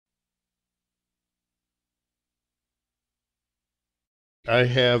I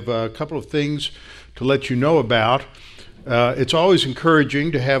have a couple of things to let you know about. It's always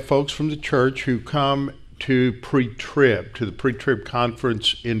encouraging to have folks from the church who come to the pre-trib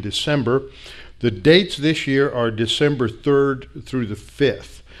conference in December. The dates this year are December 3rd through the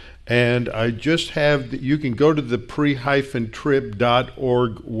 5th. And I just have, you can go to the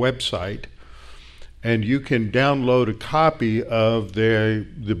pre-trib.org website, and you can download a copy of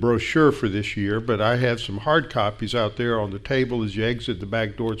the brochure for this year, but I have some hard copies out there on the table as you exit the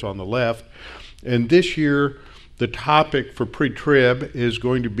back doors on the left. And this year, the topic for pre-trib is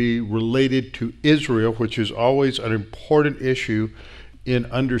going to be related to Israel, which is always an important issue in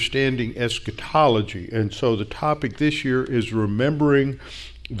understanding eschatology. And so the topic this year is remembering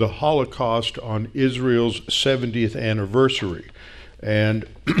the Holocaust on Israel's 70th anniversary. And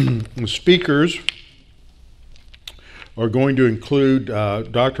the speakers are going to include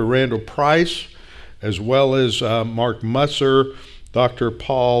Dr. Randall Price, as well as Mark Musser, Dr.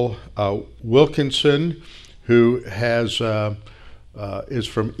 Paul Wilkinson, who is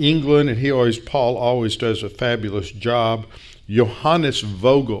from England, and Paul always does a fabulous job. Johannes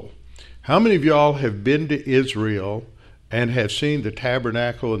Vogel. How many of y'all have been to Israel and have seen the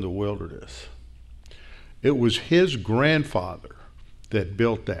tabernacle in the wilderness? It was his grandfather that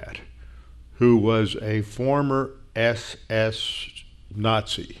built that, who was a former SS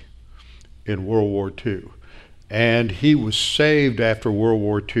Nazi in World War II. And he was saved after World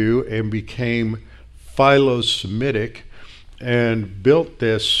War II and became Philo-Semitic and built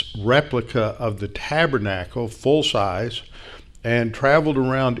this replica of the tabernacle, full size, and traveled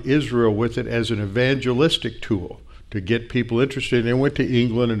around Israel with it as an evangelistic tool to get people interested. And went to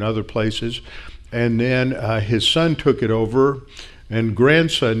England and other places. And then his son took it over, and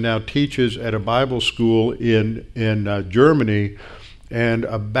grandson now teaches at a Bible school in Germany. And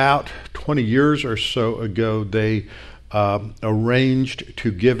about 20 years or so ago, they arranged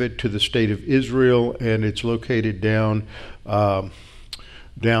to give it to the state of Israel, and it's located down south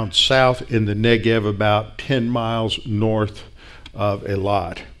in the Negev, about 10 miles north of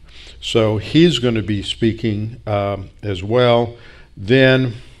Eilat. So he's going to be speaking as well.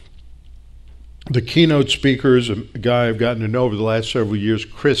 Then the keynote speakers, a guy I've gotten to know over the last several years,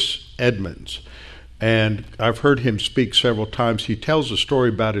 Chris Edmonds. And I've heard him speak several times. He tells a story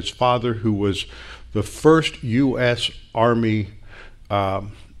about his father, who was the first U.S. Army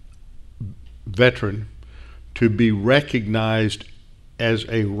veteran to be recognized as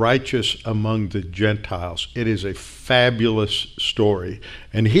a righteous among the Gentiles. It is a fabulous story.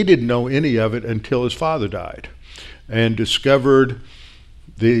 And he didn't know any of it until his father died, and discovered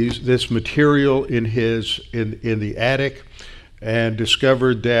this material in the attic, and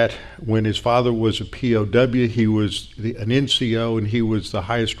discovered that when his father was a POW, he was an NCO, and he was the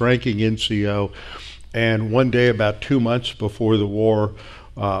highest ranking NCO. And one day, about 2 months before the war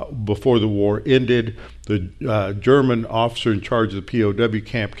ended, the German officer in charge of the POW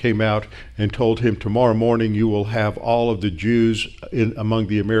camp came out and told him, tomorrow morning you will have all of the Jews among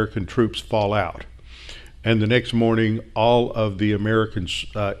the American troops fall out. And the next morning, all of the American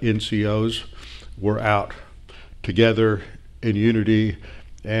NCOs were out together in unity.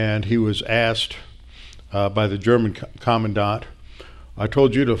 And he was asked by the German commandant, I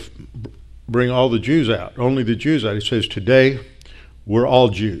told you to bring all the Jews out, only the Jews out. He says, today we're all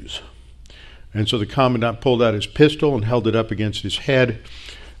Jews. And so the commandant pulled out his pistol and held it up against his head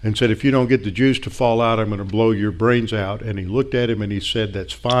and said, if you don't get the Jews to fall out, I'm going to blow your brains out. And he looked at him and he said,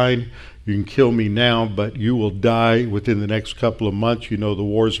 that's fine. You can kill me now, but you will die within the next couple of months. You know the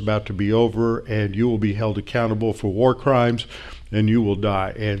war's about to be over, and you will be held accountable for war crimes, and you will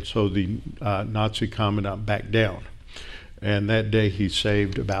die. And so the Nazi commandant backed down. And that day he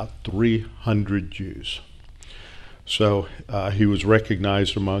saved about 300 Jews. So he was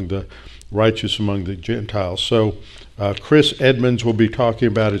recognized among the righteous among the Gentiles. So Chris Edmonds will be talking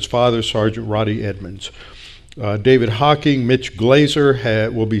about his father, Sergeant Roddy Edmonds. David Hawking, Mitch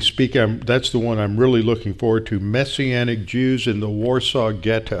Glazer will be speaking. That's the one I'm really looking forward to, Messianic Jews in the Warsaw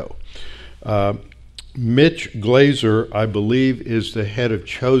Ghetto. Mitch Glazer, I believe, is the head of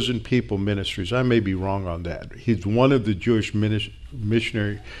Chosen People Ministries. I may be wrong on that. He's one of the Jewish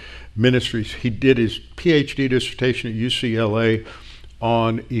missionary ministries. He did his PhD dissertation at UCLA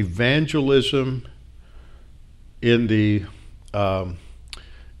on evangelism in the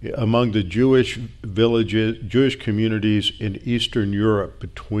among the Jewish villages, Jewish communities in Eastern Europe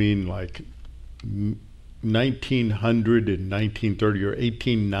between like 1900 and 1930, or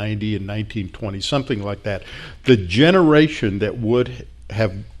 1890 and 1920, something like that. The generation that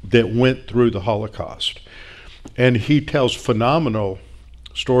went through the Holocaust. And he tells phenomenal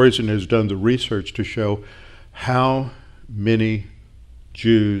stories and has done the research to show how many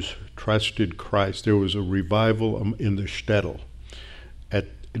Jews trusted Christ. There was a revival in the shtetl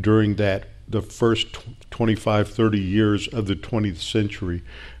during the first 25, 30 years of the 20th century.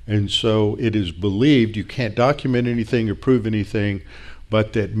 And so it is believed, you can't document anything or prove anything,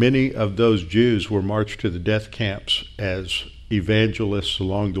 but that many of those Jews were marched to the death camps as evangelists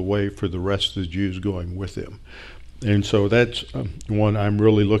along the way for the rest of the Jews going with them. And so that's one I'm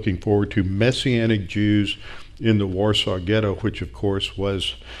really looking forward to. Messianic Jews in the Warsaw Ghetto, which of course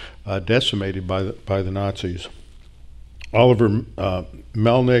was decimated by the Nazis. Oliver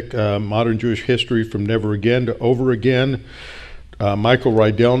Melnick, Modern Jewish History from Never Again to Over Again. Michael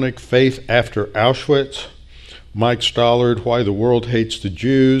Rydelnik, Faith After Auschwitz. Mike Stollard, Why the World Hates the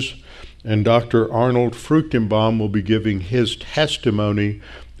Jews. And Dr. Arnold Fruchtenbaum will be giving his testimony.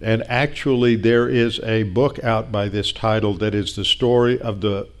 And actually, there is a book out by this title that is the story of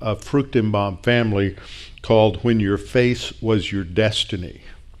the Fruchtenbaum family called When Your Faith Was Your Destiny.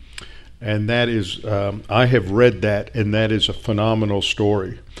 And that is, I have read that, and that is a phenomenal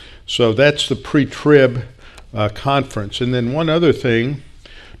story. So that's the pre-trib conference. And then one other thing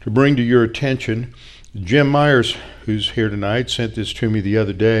to bring to your attention, Jim Myers, who's here tonight, sent this to me the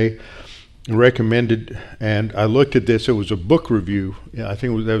other day, recommended, and I looked at this. It was a book review. I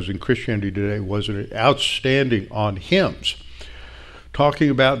think that was in Christianity Today, wasn't it? Outstanding on hymns, talking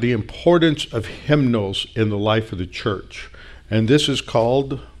about the importance of hymnals in the life of the church. And this is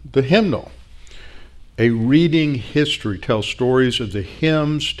called the hymnal. A reading history tells stories of the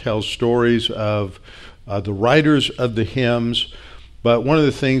hymns, tells stories of the writers of the hymns. But one of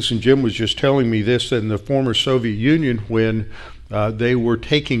the things, and Jim was just telling me this, that in the former Soviet Union, when they were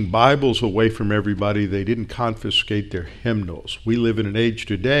taking Bibles away from everybody, they didn't confiscate their hymnals. We live in an age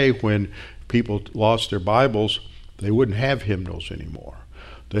today when people lost their Bibles, they wouldn't have hymnals anymore.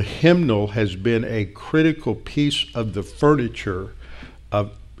 The hymnal has been a critical piece of the furniture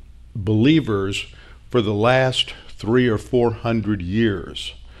of believers for the last 300 or 400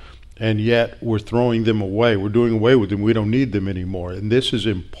 years. And yet we're throwing them away. We're doing away with them. We don't need them anymore. And this is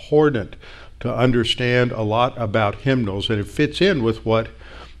important to understand a lot about hymnals. And it fits in with what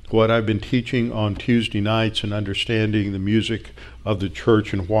I've been teaching on Tuesday nights and understanding the music of the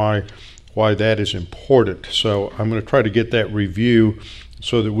church and why that is important. So I'm going to try to get that review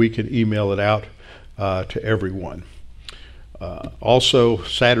so that we can email it out to everyone. Also,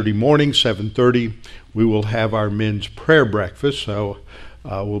 Saturday morning, 7:30, we will have our men's prayer breakfast. So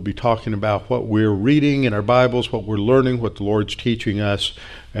we'll be talking about what we're reading in our Bibles, what we're learning, what the Lord's teaching us.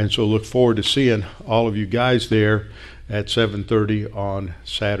 And so look forward to seeing all of you guys there at 7:30 on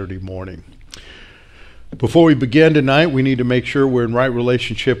Saturday morning. Before we begin tonight, we need to make sure we're in right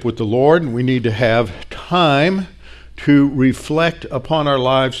relationship with the Lord, and we need to have time to reflect upon our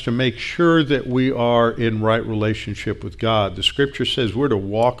lives to make sure that we are in right relationship with God. The scripture says we're to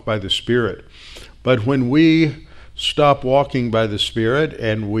walk by the Spirit. But when we stop walking by the Spirit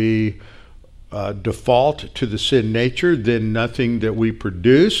and we default to the sin nature, then nothing that we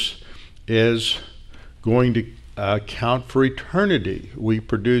produce is going to count for eternity. We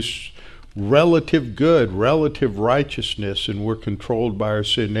produce relative good, relative righteousness, and we're controlled by our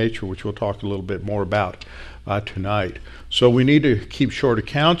sin nature, which we'll talk a little bit more about tonight. So we need to keep short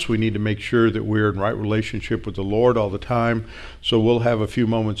accounts. We need to make sure that we're in right relationship with the Lord all the time. So we'll have a few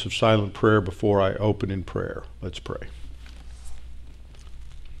moments of silent prayer before I open in prayer. Let's pray.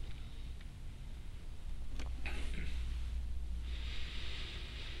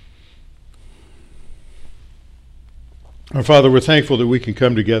 Our Father, we're thankful that we can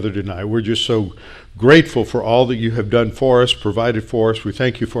come together tonight. We're just so grateful for all that you have done for us, provided for us. We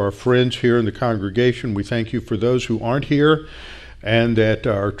thank you for our friends here in the congregation. We thank you for those who aren't here and that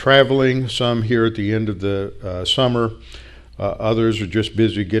are traveling, some here at the end of the summer. Others are just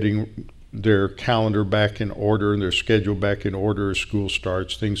busy getting their calendar back in order and their schedule back in order as school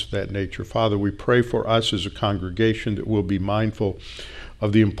starts, things of that nature. Father, we pray for us as a congregation that we'll be mindful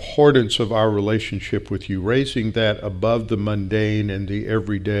of the importance of our relationship with you, raising that above the mundane and the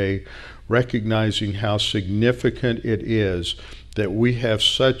everyday, recognizing how significant it is that we have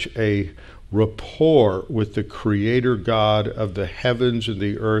such a rapport with the Creator God of the heavens and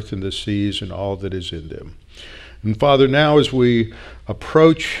the earth and the seas and all that is in them. And Father, now as we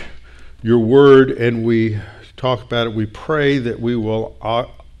approach your word and we talk about it, we pray that we will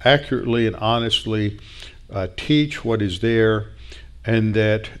accurately and honestly teach what is there, and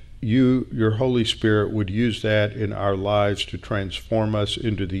that you, your Holy Spirit, would use that in our lives to transform us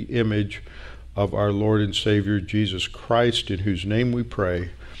into the image of our Lord and Savior, Jesus Christ, in whose name we pray.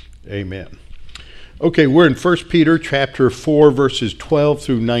 Amen. Okay, we're in 1 Peter chapter 4, verses 12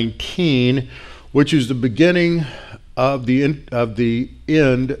 through 19, which is the beginning of the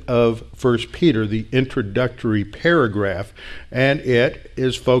end of 1 Peter, the introductory paragraph, and it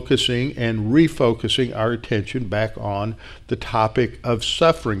is focusing and refocusing our attention back on the topic of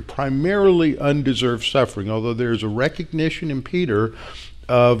suffering, primarily undeserved suffering, although there's a recognition in Peter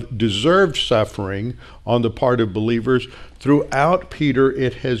of deserved suffering on the part of believers. Throughout Peter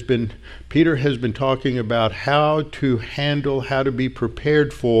has been talking about how to handle, how to be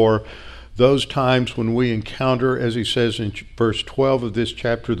prepared for those times when we encounter, as he says in verse 12 of this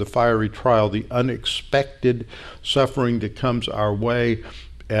chapter, the fiery trial, the unexpected suffering that comes our way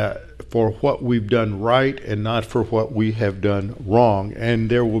for what we've done right and not for what we have done wrong. And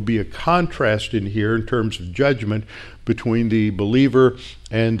there will be a contrast in here in terms of judgment between the believer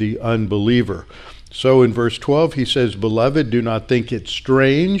and the unbeliever. So in verse 12 he says, "Beloved, do not think it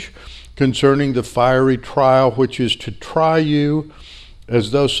strange concerning the fiery trial which is to try you,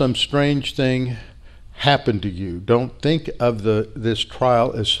 as though some strange thing happened to you." Don't think of this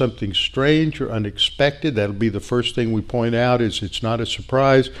trial as something strange or unexpected. That'll be the first thing we point out, is it's not a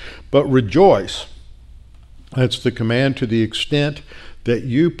surprise, but rejoice. That's the command, to the extent that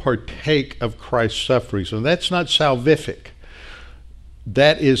you partake of Christ's sufferings. And that's not salvific.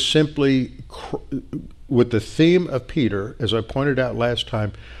 That is simply with the theme of Peter, as I pointed out last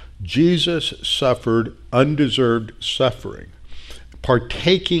time. Jesus suffered undeserved suffering.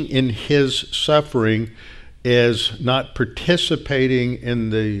 Partaking in his suffering is not participating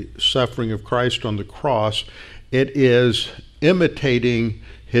in the suffering of Christ on the cross. It is imitating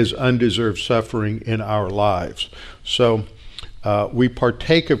his undeserved suffering in our lives. So we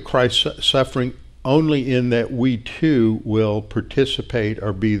partake of Christ's suffering only in that we too will participate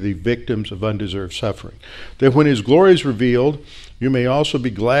or be the victims of undeserved suffering. That when his glory is revealed, you may also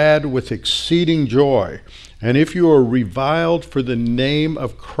be glad with exceeding joy. And if you are reviled for the name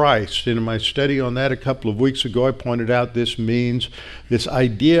of Christ, and in my study on that a couple of weeks ago, I pointed out this means, this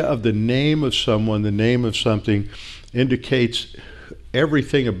idea of the name of someone, the name of something, indicates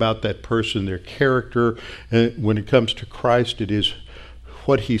everything about that person, their character. And when it comes to Christ, it is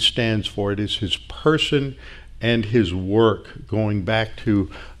what he stands for. It is his person and his work, going back to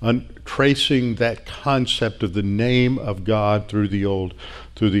tracing that concept of the name of God through the Old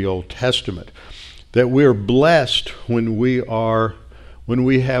Testament. That we're blessed when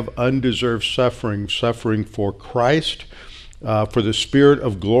we have undeserved suffering for Christ, for the Spirit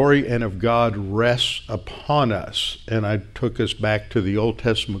of glory and of God rests upon us. And I took us back to the Old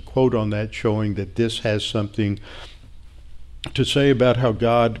Testament quote on that, showing that this has something to say about how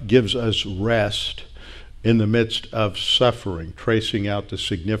God gives us rest in the midst of suffering, tracing out the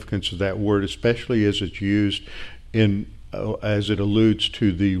significance of that word, especially as it's used as it alludes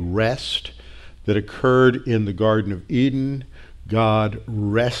to the rest that occurred in the Garden of Eden. God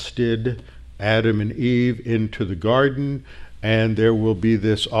rested Adam and Eve into the garden, and there will be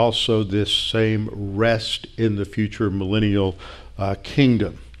this same rest in the future millennial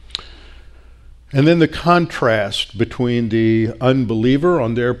kingdom. And then the contrast between the unbeliever.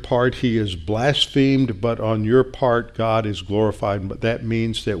 On their part, he is blasphemed, but on your part, God is glorified. But that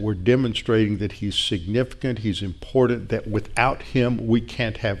means that we're demonstrating that he's significant, he's important, that without him, we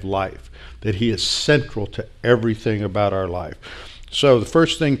can't have life, that he is central to everything about our life. So the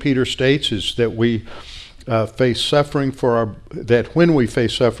first thing Peter states is that we face suffering that when we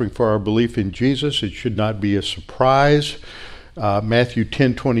face suffering for our belief in Jesus, it should not be a surprise. Matthew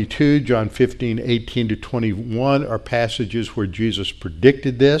 10:22, John 15:18-21 are passages where Jesus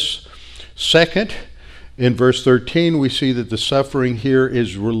predicted this. Second, in verse 13, we see that the suffering here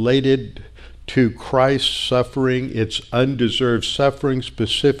is related to Christ's suffering. It's undeserved suffering,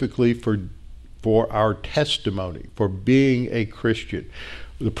 specifically for our testimony, for being a Christian.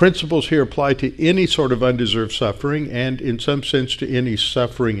 The principles here apply to any sort of undeserved suffering, and in some sense to any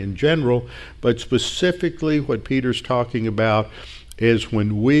suffering in general, but specifically what Peter's talking about is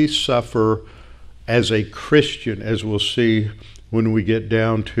when we suffer as a Christian, as we'll see when we get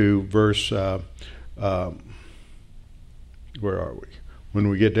down to verse, where are we? When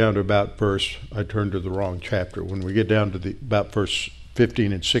we get down to I turned to the wrong chapter. When we get down to about verse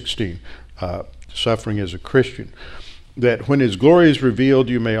 15 and 16, suffering as a Christian. That when his glory is revealed,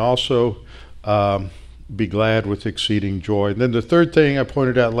 you may also be glad with exceeding joy. And then the third thing I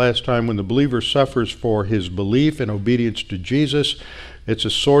pointed out last time, when the believer suffers for his belief and obedience to Jesus, it's a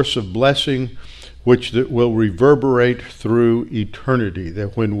source of blessing which will reverberate through eternity.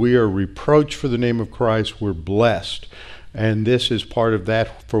 That when we are reproached for the name of Christ, we're blessed. And this is part of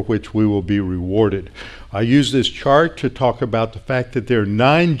that for which we will be rewarded. I use this chart to talk about the fact that there are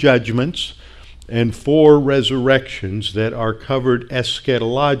 9 judgments and 4 resurrections that are covered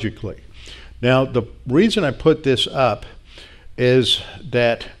eschatologically. Now, the reason I put this up is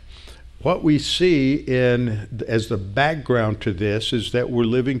that what we see as the background to this is that we're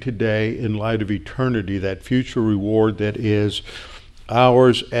living today in light of eternity, that future reward that is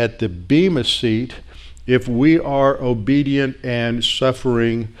ours at the Bema seat if we are obedient and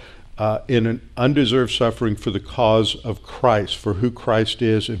suffering in an undeserved suffering for the cause of Christ, for who Christ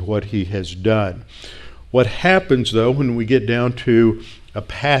is and what he has done. What happens, though, when we get down to a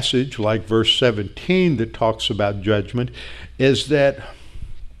passage like verse 17 that talks about judgment, is that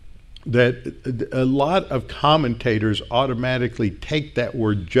a lot of commentators automatically take that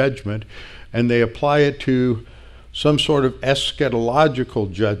word judgment and they apply it to some sort of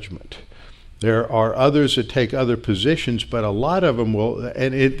eschatological judgment. There are others that take other positions, but a lot of them will,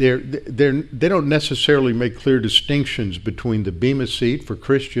 and they don't necessarily make clear distinctions between the Bema seat for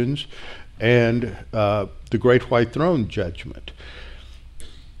Christians and the Great White Throne judgment.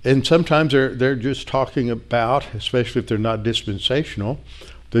 And sometimes they're just talking about, especially if they're not dispensational,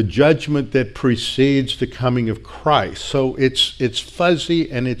 the judgment that precedes the coming of Christ. So it's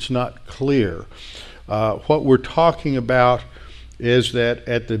fuzzy and it's not clear. What we're talking about is that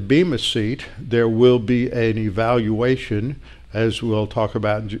at the Bema seat, there will be an evaluation, as we'll talk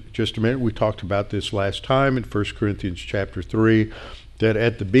about in just a minute. We talked about this last time in 1 Corinthians chapter 3, that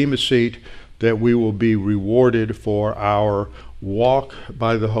at the Bema seat, that we will be rewarded for our walk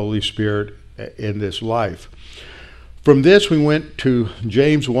by the Holy Spirit in this life. From this, we went to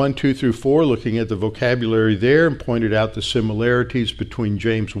James 1, 2 through 4, looking at the vocabulary there, and pointed out the similarities between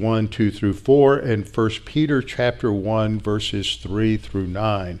James 1, 2 through 4, and 1 Peter chapter 1, verses 3 through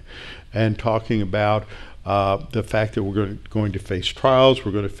 9, and talking about the fact that we're going to face trials,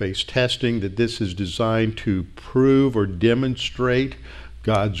 we're going to face testing, that this is designed to prove or demonstrate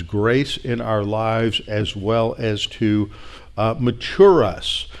God's grace in our lives as well as to mature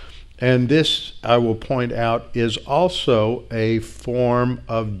us. And this, I will point out, is also a form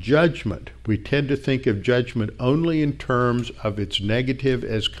of judgment. We tend to think of judgment only in terms of its negative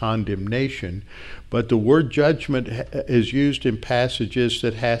as condemnation, but the word judgment is used in passages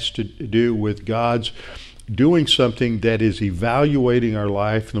that has to do with God's doing something that is evaluating our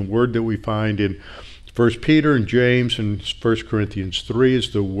life. And the word that we find in 1 Peter and James and 1 Corinthians 3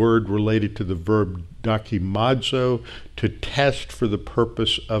 is the word related to the verb dokimazo, to test for the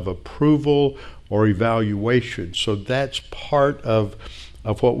purpose of approval or evaluation. So that's part of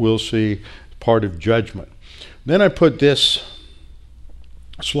what we'll see, part of judgment. Then I put this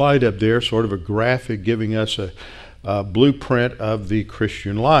slide up there, sort of a graphic giving us a blueprint of the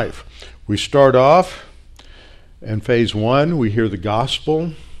Christian life. We start off in phase 1, we hear the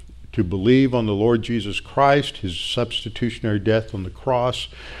gospel, to believe on the Lord Jesus Christ, his substitutionary death on the cross.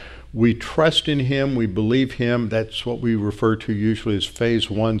 We trust in him, we believe him. That's what we refer to usually as phase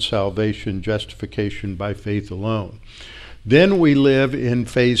 1 salvation, justification by faith alone. Then we live in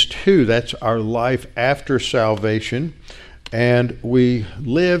phase 2, that's our life after salvation, and we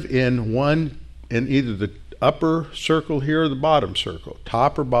live in either the upper circle here or the bottom circle,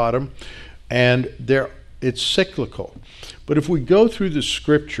 top or bottom, and it's cyclical. But if we go through the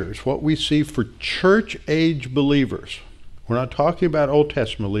scriptures, what we see for church age believers, we're not talking about Old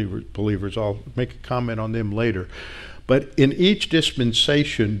Testament believers, I'll make a comment on them later, but in each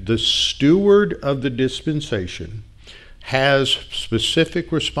dispensation, the steward of the dispensation has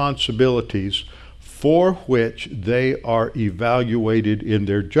specific responsibilities for which they are evaluated in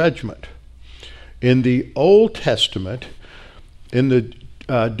their judgment. In the Old Testament, in the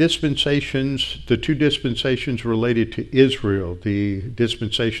dispensations, the two dispensations related to Israel, the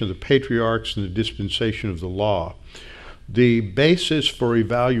dispensation of the patriarchs and the dispensation of the law, the basis for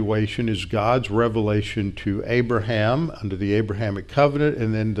evaluation is God's revelation to Abraham under the Abrahamic covenant,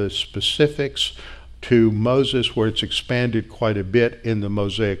 and then the specifics to Moses, where it's expanded quite a bit in the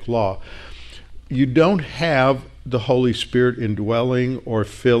Mosaic law. You don't have the Holy Spirit indwelling or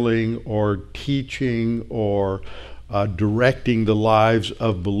filling or teaching or directing the lives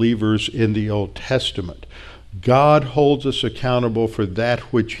of believers in the Old Testament. God holds us accountable for that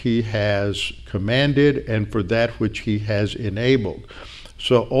which he has commanded and for that which he has enabled.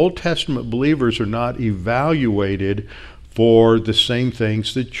 So Old Testament believers are not evaluated for the same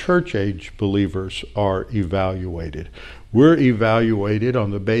things that church age believers are evaluated. We're evaluated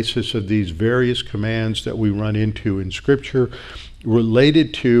on the basis of these various commands that we run into in Scripture,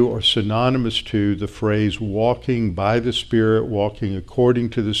 related to or synonymous to the phrase walking by the Spirit, walking according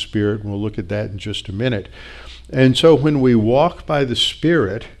to the Spirit, and we'll look at that in just a minute. And so when we walk by the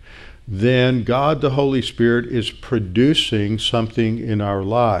Spirit, then God the Holy Spirit is producing something in our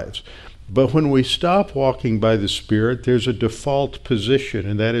lives. But when we stop walking by the Spirit, there's a default position,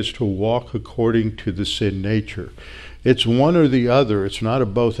 and that is to walk according to the sin nature. It's one or the other. It's not a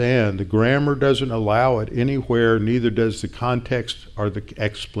both and. The grammar doesn't allow it anywhere, neither does the context or the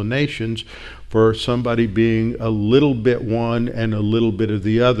explanations for somebody being a little bit one and a little bit of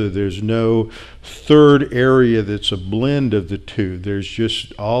the other. There's no third area that's a blend of the two. There's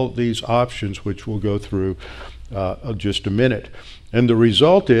just all these options, which we'll go through just a minute. And the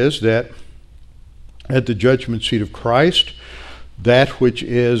result is that at the judgment seat of Christ, that which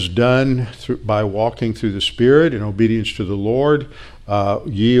is done by walking through the Spirit in obedience to the Lord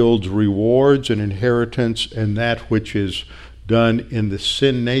yields rewards and inheritance, and that which is done in the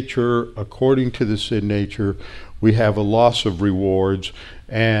sin nature, according to the sin nature, we have a loss of rewards.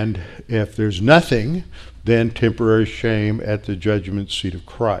 And if there's nothing, then temporary shame at the judgment seat of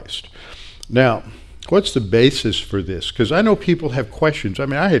Christ. Now, what's the basis for this? Because I know people have questions. I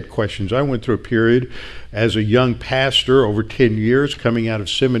mean, I had questions. I went through a period as a young pastor over 10 years coming out of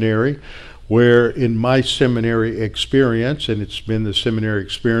seminary, where in my seminary experience, and it's been the seminary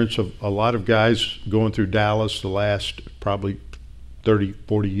experience of a lot of guys going through Dallas the last probably 30,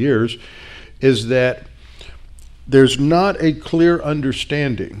 40 years, is that there's not a clear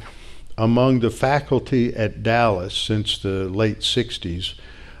understanding among the faculty at Dallas since the late 60s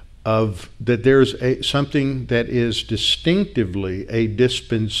of that there's something that is distinctively a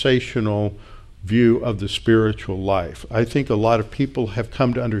dispensational view of the spiritual life. I think a lot of people have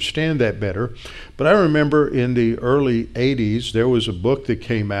come to understand that better. But I remember in the early 80s, there was a book that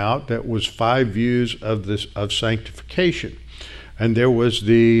came out that was 5 views of sanctification. And there was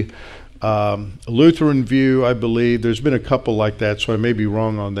the Lutheran view, I believe. There's been a couple like that, so I may be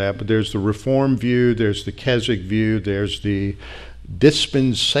wrong on that. But there's the Reformed view, there's the Keswick view, there's the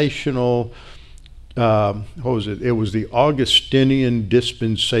dispensational, what was it? It was the Augustinian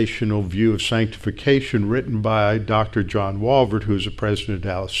dispensational view of sanctification written by Dr. John Walvoord, who was the president of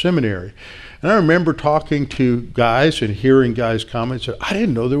Dallas Seminary. And I remember talking to guys and hearing guys comment, said, I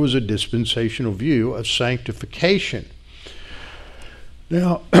didn't know there was a dispensational view of sanctification.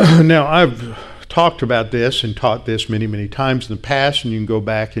 Now, I've talked about this and taught this many, many times in the past, and you can go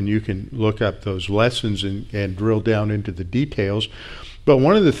back and you can look up those lessons and drill down into the details. But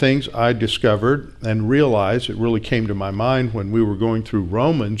one of the things I discovered and realized, it really came to my mind when we were going through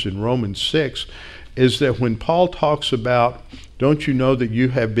Romans in Romans 6, is that when Paul talks about, don't you know that you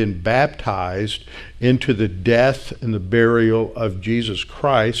have been baptized into the death and the burial of Jesus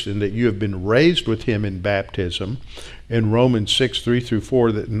Christ, and that you have been raised with him in baptism, in Romans 6, 3 through 4,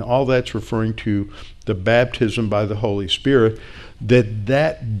 and all that's referring to the baptism by the Holy Spirit,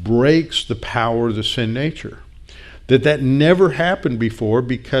 that breaks the power of the sin nature. That never happened before,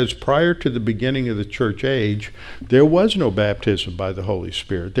 because prior to the beginning of the church age, there was no baptism by the Holy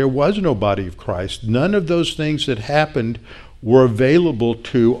Spirit. There was no body of Christ. None of those things that happened were available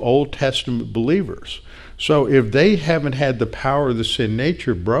to Old Testament believers. So if they haven't had the power of the sin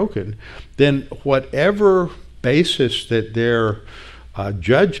nature broken, then whatever basis that they're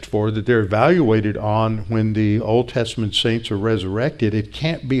judged for, that they're evaluated on when the Old Testament saints are resurrected, it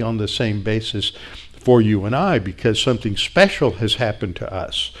can't be on the same basis for you and I, because something special has happened to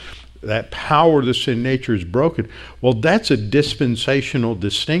us. That power of the sin nature is broken. Well, that's a dispensational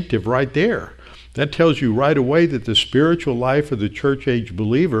distinctive right there. That tells you right away that the spiritual life of the church age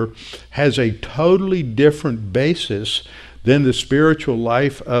believer has a totally different basis than the spiritual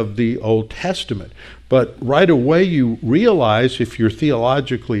life of the Old Testament. But right away you realize, if you're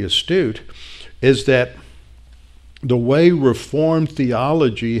theologically astute, is that the way Reformed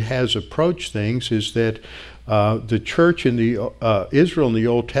theology has approached things is that the church in the Israel in the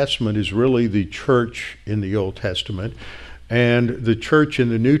Old Testament is really the church in the Old Testament, and the church in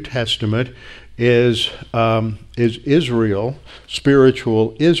the New Testament is Israel,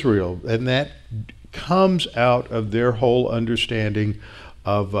 spiritual Israel, and that comes out of their whole understanding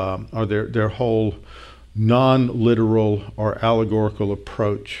of or their whole non-literal or allegorical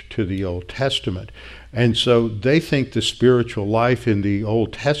approach to the Old Testament. And so they think the spiritual life in the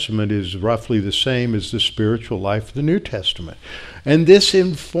Old Testament is roughly the same as the spiritual life of the New Testament. And this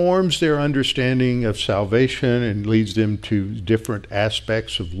informs their understanding of salvation and leads them to different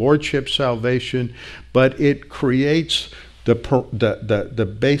aspects of lordship salvation, but it creates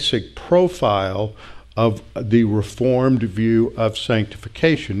the basic profile of the Reformed view of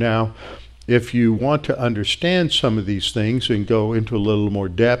sanctification. Now, if you want to understand some of these things and go into a little more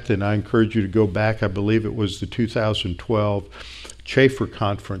depth, and I encourage you to go back, I believe it was the 2012 Chafer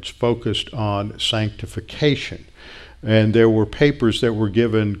Conference focused on sanctification. And there were papers that were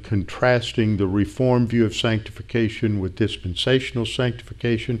given contrasting the Reformed view of sanctification with dispensational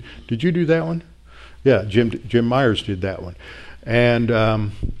sanctification. Did you do that one? Yeah, Jim Myers did that one. And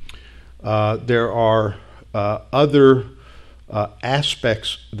there are other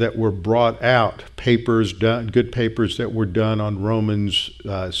aspects that were brought out, good papers that were done on Romans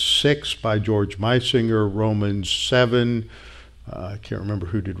 6 by George Meisinger, Romans 7, I can't remember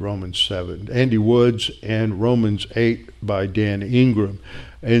who did Romans 7, Andy Woods, and Romans 8 by Dan Ingram.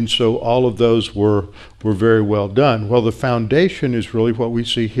 And so all of those were very well done. Well, the foundation is really what we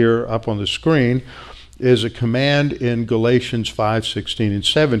see here up on the screen, is a command in Galatians 5, 16, and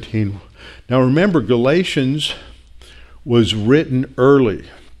 17. Now remember, Galatians was written early.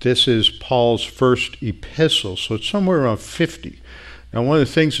 This is Paul's first epistle, so it's somewhere around 50. Now, one of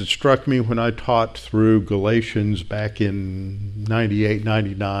the things that struck me when I taught through Galatians back in 98,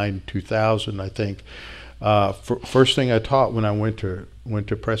 99, 2000, I think, first thing I taught when I went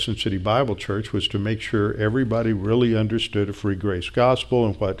to Preston City Bible Church was to make sure everybody really understood a free grace gospel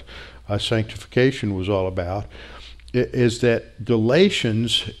and what sanctification was all about, is that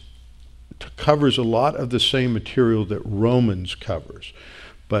Galatians covers a lot of the same material that Romans covers.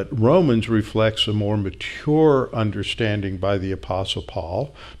 But Romans reflects a more mature understanding by the Apostle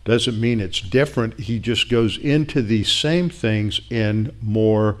Paul. Doesn't mean it's different. He just goes into these same things in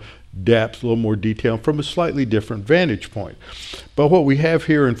more depth, a little more detail, from a slightly different vantage point. But what we have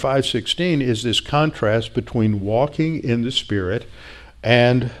here in 5:16 is this contrast between walking in the Spirit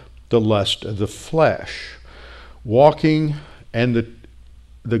and the lust of the flesh. Walking, and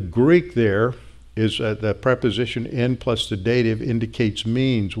the Greek there is the preposition in plus the dative indicates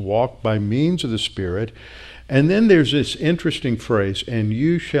means, walk by means of the Spirit. And then there's this interesting phrase, and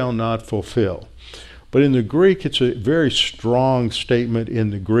you shall not fulfill. But in the Greek, it's a very strong statement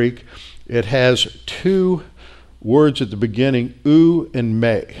in the Greek. It has two words at the beginning, ou and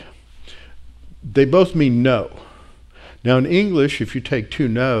me. They both mean no. Now in English, if you take two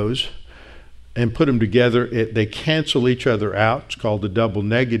no's and put them together, they cancel each other out. It's called a double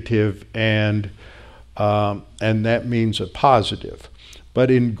negative, and that means a positive. But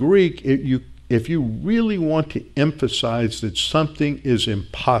in Greek, if you really want to emphasize that something is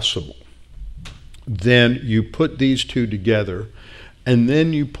impossible, then you put these two together, and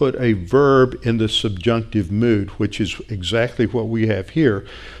then you put a verb in the subjunctive mood, which is exactly what we have here,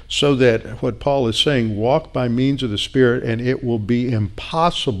 so that what Paul is saying, walk by means of the Spirit, and it will be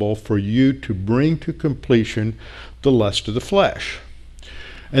impossible for you to bring to completion the lust of the flesh.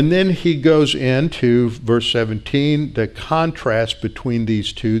 And then he goes into verse 17, the contrast between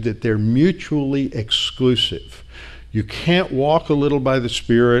these two, that they're mutually exclusive. You can't walk a little by the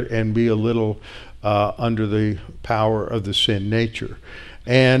Spirit and be a little under the power of the sin nature.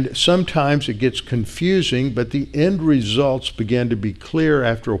 And sometimes it gets confusing, but the end results begin to be clear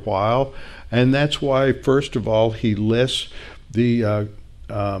after a while. And that's why, first of all, he lists the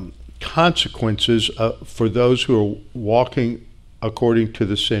consequences for those who are walking according to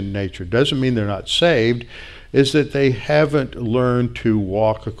the sin nature. Doesn't mean they're not saved, is that they haven't learned to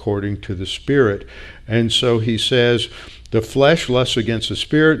walk according to the Spirit. And so he says, the flesh lusts against the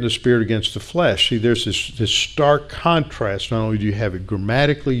Spirit, and the Spirit against the flesh. See, there's this stark contrast. Not only do you have it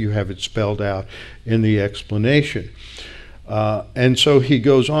grammatically, you have it spelled out in the explanation. And so he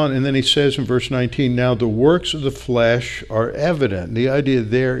goes on, and then he says in verse 19, now the works of the flesh are evident. The idea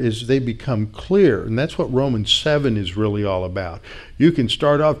there is they become clear, and that's what Romans 7 is really all about. You can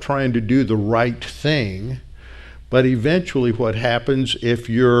start off trying to do the right thing, but eventually what happens if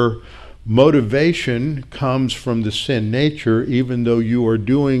your motivation comes from the sin nature, even though you are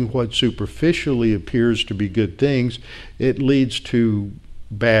doing what superficially appears to be good things, it leads to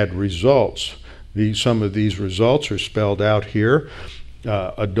bad results. Some of these results are spelled out here.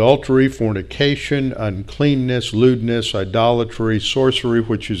 Adultery, fornication, uncleanness, lewdness, idolatry, sorcery,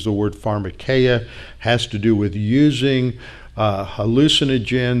 which is the word pharmakeia, has to do with using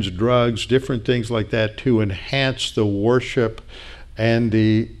hallucinogens, drugs, different things like that to enhance the worship and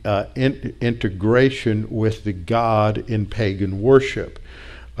the integration with the God in pagan worship.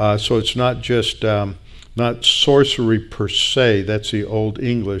 So it's not just not sorcery per se. That's the Old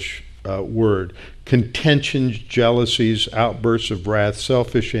English word. Contentions, jealousies, outbursts of wrath,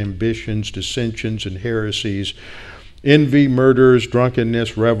 selfish ambitions, dissensions, and heresies, envy, murders,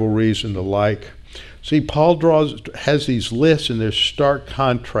 drunkenness, revelries, and the like. See, Paul has these lists, and there's stark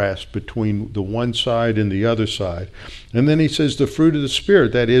contrast between the one side and the other side. And then he says the fruit of the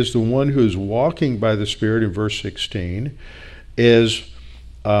Spirit, that is, the one who is walking by the Spirit in verse 16, is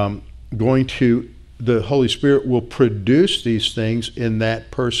the Holy Spirit will produce these things in that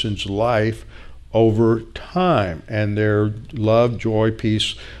person's life over time. And their love, joy,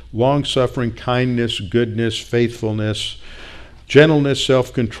 peace, long-suffering, kindness, goodness, faithfulness, gentleness,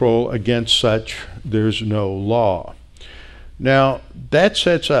 self-control, against such there's no law. Now,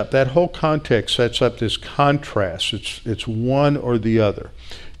 that whole context sets up this contrast. It's one or the other.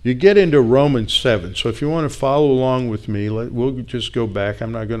 You get into Romans 7. So if you want to follow along with me, we'll just go back.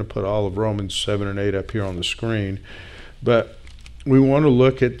 I'm not going to put all of Romans 7 and 8 up here on the screen. But we want to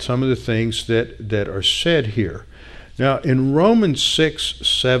look at some of the things that are said here. Now, in Romans 6,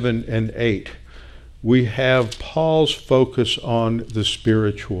 7, and 8, we have Paul's focus on the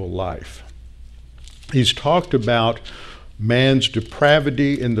spiritual life. He's talked about man's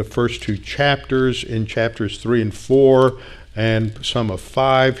depravity in the first two chapters, in chapters 3 and 4, and some of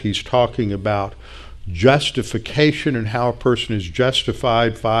 5. He's talking about justification and how a person is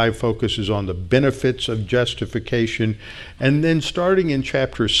justified. 5 focuses on the benefits of justification. And then starting in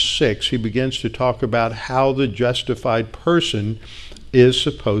chapter 6, he begins to talk about how the justified person is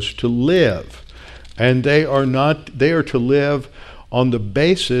supposed to live. And they are to live on the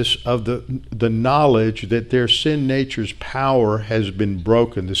basis of the knowledge that their sin nature's power has been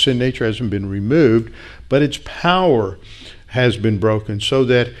broken. The sin nature hasn't been removed, but its power has been broken. So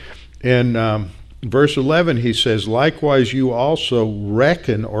that in verse 11 he says, likewise you also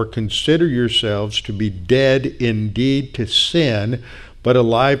reckon or consider yourselves to be dead indeed to sin, but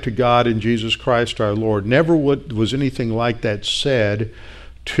alive to God in Jesus Christ our Lord. Never was anything like that said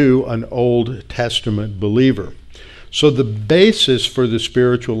to an Old Testament believer. So the basis for the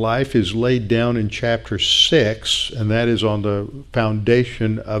spiritual life is laid down in chapter 6, and that is on the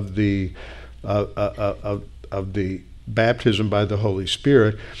foundation of the baptism by the Holy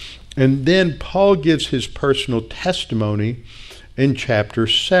Spirit. And then Paul gives his personal testimony in chapter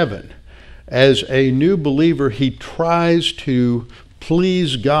 7. As a new believer, he tries to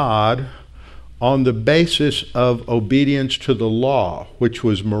please God on the basis of obedience to the law, which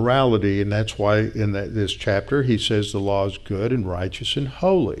was morality, and that's why in this chapter he says the law is good and righteous and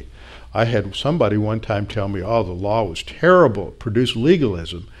holy. I had somebody one time tell me, the law was terrible, it produced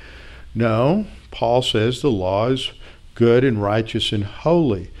legalism. No, Paul says the law is good and righteous and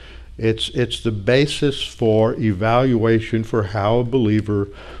holy. It's the basis for evaluation for how a believer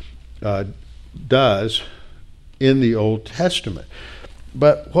does in the Old Testament.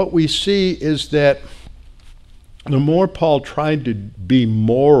 But what we see is that the more Paul tried to be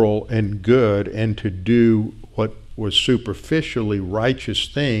moral and good and to do what was superficially righteous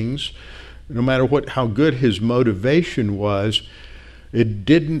things, no matter how good his motivation was, it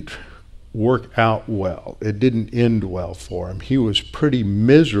didn't work out well. It didn't end well for him. He was pretty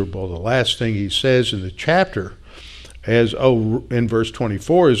miserable. The last thing he says in the chapter in verse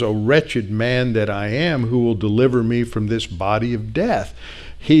 24 is, O wretched man that I am, who will deliver me from this body of death?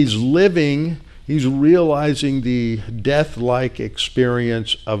 He's realizing the death-like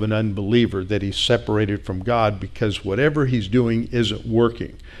experience of an unbeliever, that he's separated from God because whatever he's doing isn't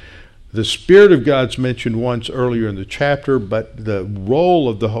working. The Spirit of God's mentioned once earlier in the chapter, but the role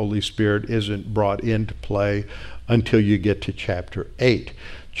of the Holy Spirit isn't brought into play until you get to chapter 8.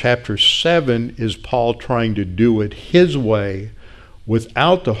 Chapter 7 is Paul trying to do it his way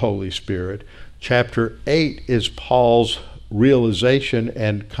without the Holy Spirit. Chapter 8 is Paul's realization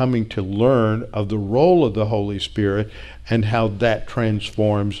and coming to learn of the role of the Holy Spirit and how that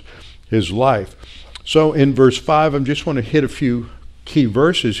transforms his life. So in verse 5, I just want to hit a few key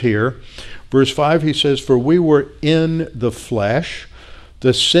verses here. Verse 5, he says, For we were in the flesh,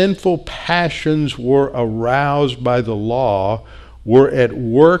 the sinful passions were aroused by the law, were at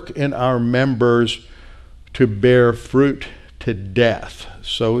work in our members to bear fruit to death.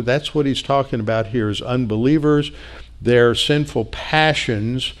 So that's what he's talking about here is unbelievers. Their sinful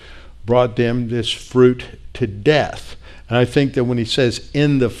passions brought them this fruit to death. And I think that when he says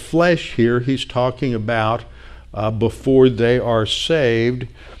in the flesh here, he's talking about before they are saved.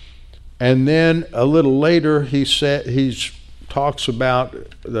 And then a little later he talks about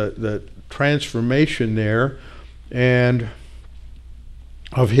the transformation there and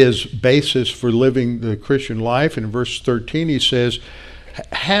of his basis for living the Christian life. In verse 13 he says,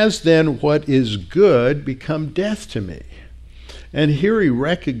 Has then what is good become death to me? And here he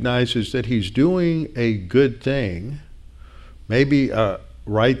recognizes that he's doing a good thing, maybe a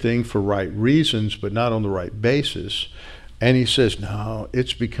right thing for right reasons, but not on the right basis. And he says, no,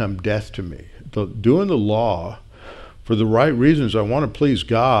 it's become death to me. Doing the law for the right reasons, I want to please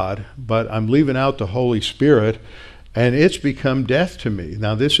God, but I'm leaving out the Holy Spirit, and it's become death to me.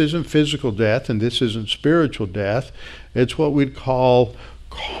 Now, this isn't physical death, and this isn't spiritual death. It's what we'd call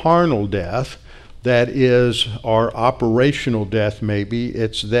carnal death. that is our operational death maybe.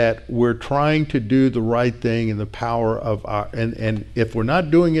 It's that we're trying to do the right thing in the power of our, and if we're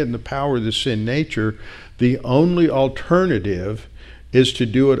not doing it in the power of the sin nature, the only alternative is to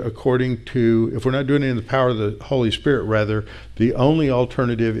do it according to, if we're not doing it in the power of the Holy Spirit, rather, the only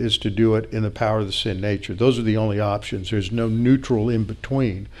alternative is to do it in the power of the sin nature. Those are the only options. There's no neutral in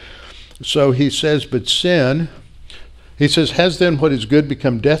between. So he says, but sin, he says, has then what is good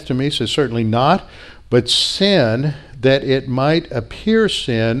become death to me? He says, certainly not. But sin, that it might appear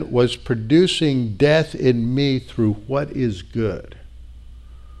sin, was producing death in me through what is good.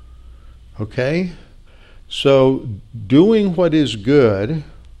 Okay? So doing what is good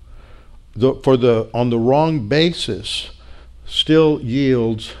on the wrong basis still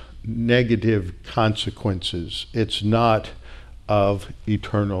yields negative consequences. It's not of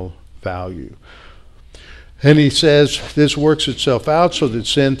eternal value. And he says this works itself out so that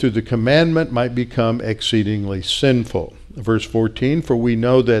sin through the commandment might become exceedingly sinful. Verse 14, for we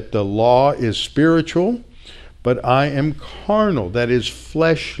know that the law is spiritual, but I am carnal, that is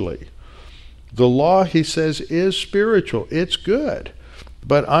fleshly. The law, he says, is spiritual. It's good.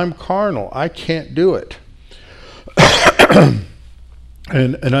 But I'm carnal. I can't do it.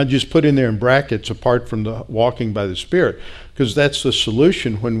 and I just put in there in brackets, apart from the walking by the Spirit, because that's the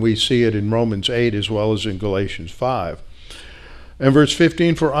solution when we see it in Romans 8 as well as in Galatians 5. And verse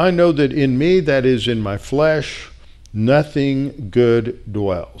 15, for I know that in me, that is in my flesh, nothing good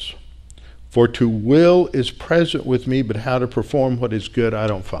dwells. For to will is present with me, but how to perform what is good I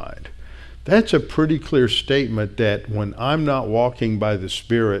don't find. That's a pretty clear statement that when I'm not walking by the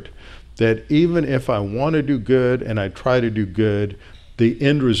Spirit, that even if I want to do good and I try to do good, the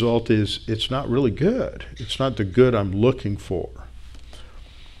end result is it's not really good. It's not the good I'm looking for.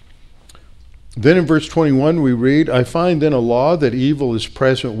 Then in verse 21 we read, I find then a law that evil is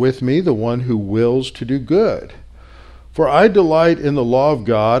present with me, the one who wills to do good. For I delight in the law of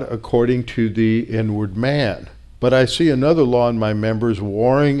God according to the inward man. But I see another law in my members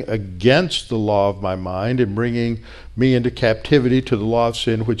warring against the law of my mind and bringing me into captivity to the law of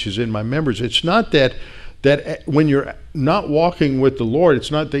sin which is in my members. It's not that when you're not walking with the Lord, it's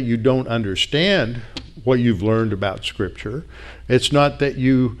not that you don't understand what you've learned about Scripture. It's not that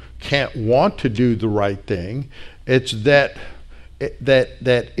you can't want to do the right thing. It's that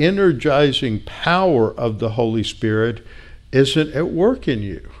energizing power of the Holy Spirit isn't at work in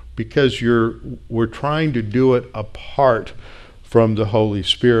you, because we're trying to do it apart from the Holy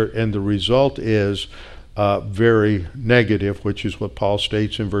Spirit, and the result is very negative, which is what Paul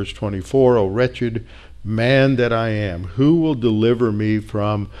states in verse 24, O wretched man that I am, who will deliver me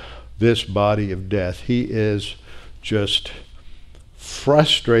from this body of death? He is just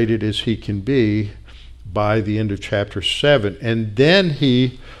frustrated as he can be by the end of chapter 7. And then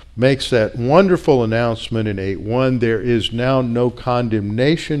he makes that wonderful announcement in 8:1, there is now no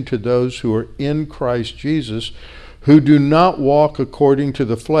condemnation to those who are in Christ Jesus, who do not walk according to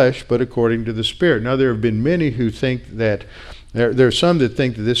the flesh, but according to the Spirit. Now, there have been many who think that, there are some that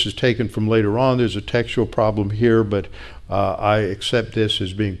think that this is taken from later on. There's a textual problem here, but I accept this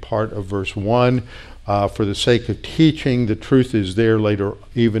as being part of verse 1. For the sake of teaching, the truth is there later.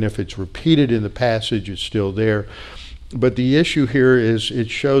 Even if it's repeated in the passage, it's still there. But the issue here is it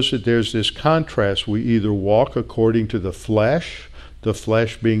shows that there's this contrast. We either walk according to the flesh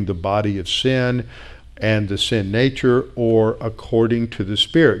being the body of sin and the sin nature, or according to the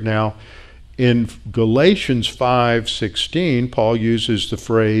Spirit. Now, in Galatians 5:16, Paul uses the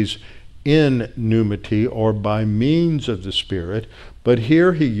phrase in pneumati, or by means of the Spirit, but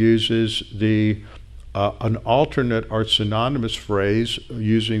here he uses an alternate or synonymous phrase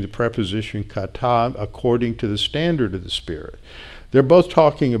using the preposition kata, according to the standard of the Spirit. They're both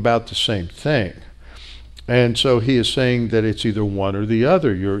talking about the same thing. And so he is saying that it's either one or the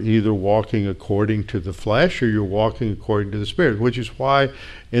other. You're either walking according to the flesh or you're walking according to the Spirit, which is why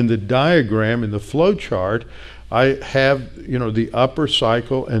in the diagram, in the flow chart, I have, the upper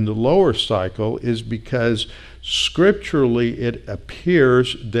cycle and the lower cycle, is because scripturally it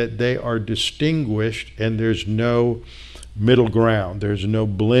appears that they are distinguished and there's no middle ground. There's no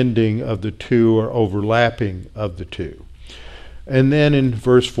blending of the two or overlapping of the two. And then in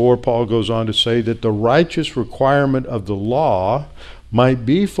verse 4, Paul goes on to say that the righteous requirement of the law might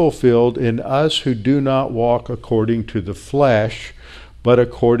be fulfilled in us who do not walk according to the flesh, but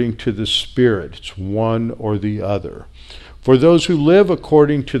according to the Spirit. It's one or the other. For those who live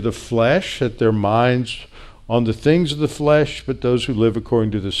according to the flesh set their minds on the things of the flesh, but those who live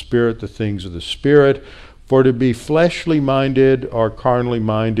according to the Spirit, the things of the Spirit. For to be fleshly minded or carnally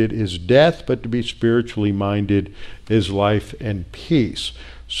minded is death, but to be spiritually minded is life and peace.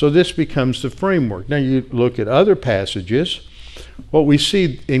 So this becomes the framework. Now you look at other passages. What we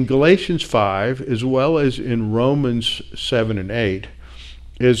see in Galatians 5 as well as in Romans 7 and 8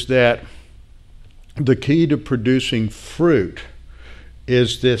 is that the key to producing fruit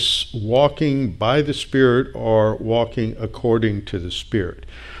is this walking by the Spirit or walking according to the Spirit.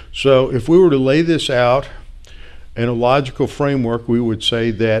 So if we were to lay this out in a logical framework, we would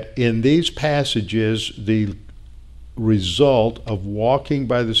say that in these passages, the result of walking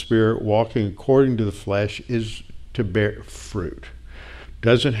by the Spirit, walking according to the flesh, is to bear fruit.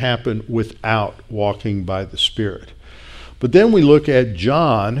 Doesn't happen without walking by the Spirit. But then we look at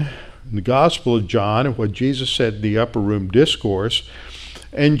John, the Gospel of John, and what Jesus said in the Upper Room Discourse.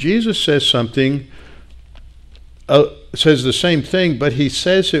 And Jesus says something, says the same thing, but he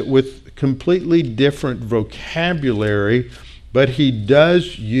says it with completely different vocabulary, but he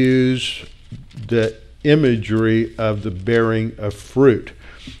does use the imagery of the bearing of fruit.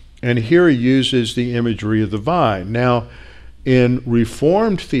 And here he uses the imagery of the vine. Now, in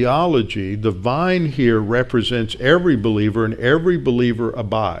Reformed theology, the vine here represents every believer, and every believer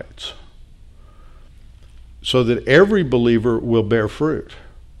abides, so that every believer will bear fruit.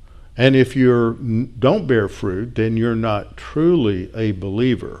 And if you don't bear fruit, then you're not truly a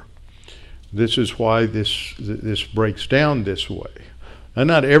believer. This is why this breaks down this way. And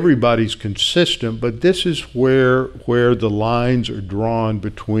not everybody's consistent, but this is where the lines are drawn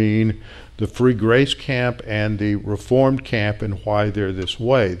between the free grace camp and the Reformed camp, and why they're this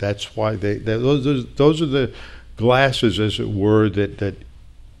way. That's why those are the glasses, as it were, that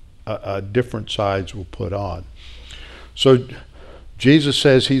different sides will put on. So Jesus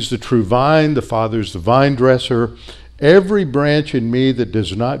says he's the true vine, the Father's the vine dresser. Every branch in me that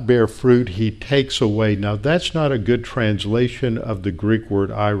does not bear fruit, he takes away. Now, that's not a good translation of the Greek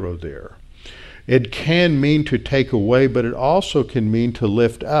word airo there. It can mean to take away, but it also can mean to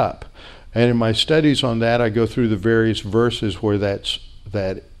lift up. And in my studies on that, I go through the various verses where that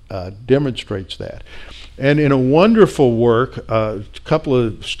demonstrates that. And in a wonderful work, a couple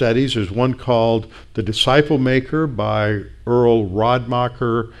of studies, there's one called The Disciple Maker by Earl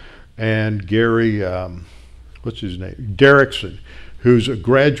Rodmacher and Gary, Derrickson, who's a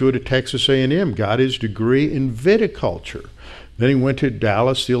graduate at Texas A&M, got his degree in viticulture. Then he went to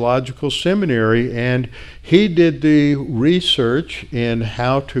Dallas Theological Seminary, and he did the research in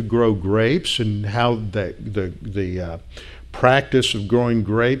how to grow grapes and how the practice of growing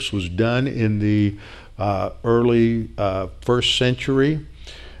grapes was done in the early first century.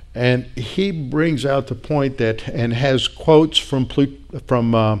 And he brings out the point that, and has quotes from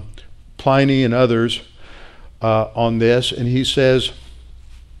Pliny and others on this, and he says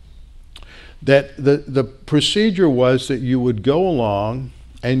that the procedure was that you would go along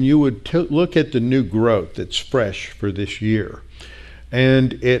and you would look at the new growth that's fresh for this year,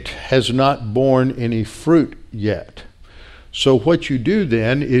 and it has not borne any fruit yet. So what you do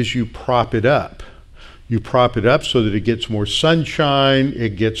then is you prop it up. You prop it up so that it gets more sunshine,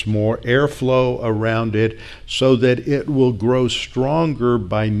 it gets more airflow around it, so that it will grow stronger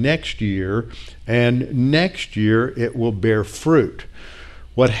by next year, and next year it will bear fruit.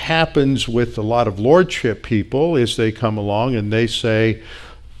 What happens with a lot of lordship people is they come along and they say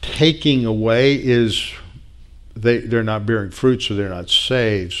taking away is they're not bearing fruit, so they're not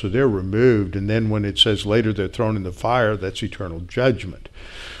saved, so they're removed. And then when it says later they're thrown in the fire, that's eternal judgment.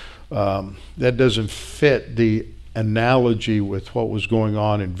 That doesn't fit the analogy with what was going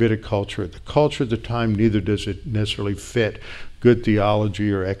on in viticulture at the culture at the time. Neither does it necessarily fit good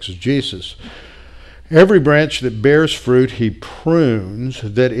theology or exegesis. Every branch that bears fruit he prunes,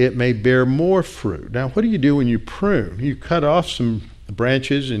 that it may bear more fruit. Now, what do you do when you prune? You cut off some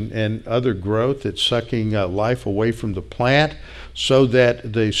branches and other growth that's sucking life away from the plant, so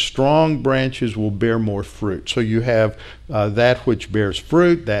that the strong branches will bear more fruit. So you have that which bears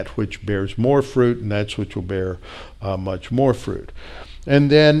fruit, that which bears more fruit, and that's which will bear much more fruit. And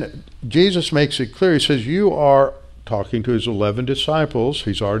then Jesus makes it clear. He says, you are, talking to his 11 disciples,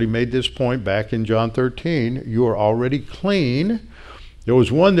 he's already made this point back in John 13, you are already clean. There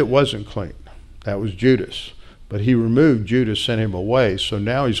was one that wasn't clean. That was Judas. But he removed Judas, sent him away. So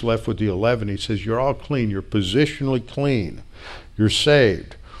now he's left with the 11. He says, you're all clean. You're positionally clean. You're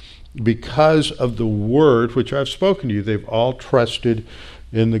saved because of the word which I've spoken to you. They've all trusted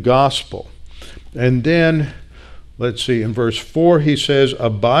in the gospel. And then, let's see, in verse 4 he says,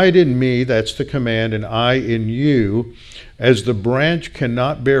 abide in me, that's the command, and I in you, as the branch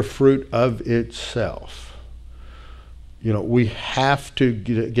cannot bear fruit of itself. You know, we have to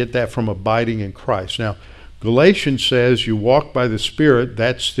get that from abiding in Christ. Now, Galatians says you walk by the Spirit.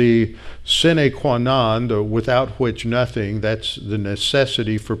 That's the sine qua non, the without which nothing. That's the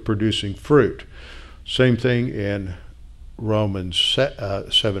necessity for producing fruit. Same thing in Romans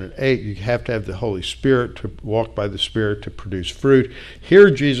 7 and 8. You have to have the Holy Spirit to walk by the Spirit to produce fruit.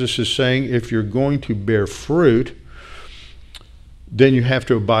 Here Jesus is saying if you're going to bear fruit, then you have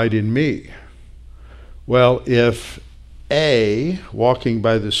to abide in me. Well, if A, walking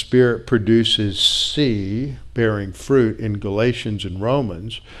by the Spirit, produces C, bearing fruit in Galatians and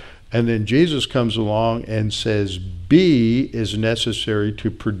Romans, and then Jesus comes along and says B is necessary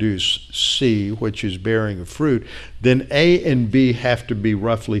to produce C, which is bearing of fruit, then A and B have to be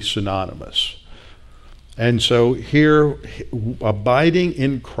roughly synonymous. And so here, abiding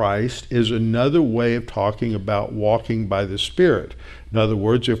in Christ is another way of talking about walking by the Spirit. In other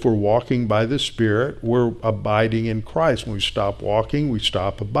words, if we're walking by the Spirit, we're abiding in Christ. When we stop walking, we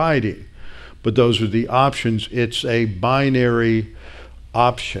stop abiding. But those are the options. It's a binary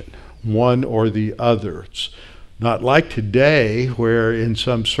option, one or the other. It's not like today, where in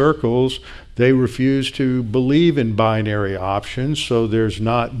some circles they refuse to believe in binary options, so there's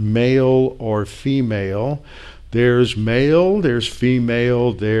not male or female. There's male, there's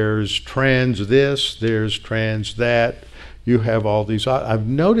female, there's trans this, there's trans that. You have all these. I've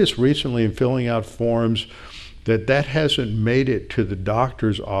noticed recently in filling out forms that hasn't made it to the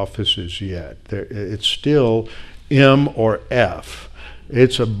doctor's offices yet. It's still M or F.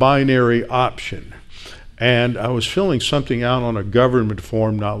 It's a binary option. And I was filling something out on a government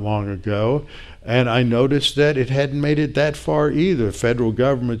form not long ago, and I noticed that it hadn't made it that far either. The federal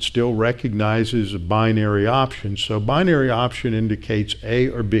government still recognizes a binary option. So binary option indicates A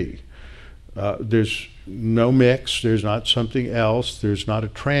or B. There's no mix. There's not something else. There's not a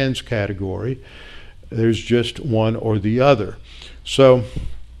trans category. There's just one or the other. So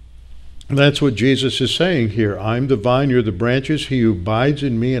that's what Jesus is saying here. I'm the vine, you're the branches. He who abides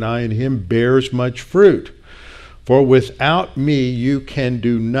in me and I in him bears much fruit. For without me you can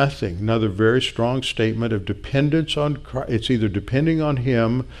do nothing. Another very strong statement of dependence on Christ. It's either depending on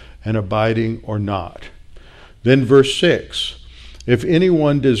him and abiding or not. Then verse 6. If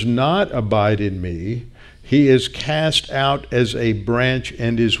anyone does not abide in me, he is cast out as a branch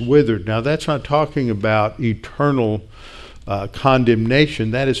and is withered. Now that's not talking about eternal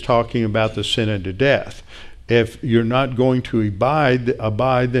condemnation. That is talking about the sin unto death. If you're not going to abide,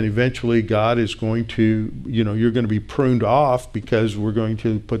 then eventually God is going to, you're going to be pruned off, because we're going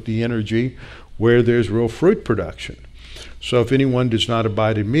to put the energy where there's real fruit production. So if anyone does not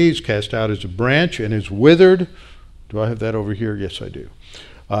abide in me, he's cast out as a branch and is withered. Do I have that over here? Yes, I do.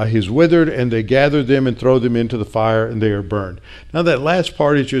 He's withered, and they gather them and throw them into the fire, and they are burned. Now that last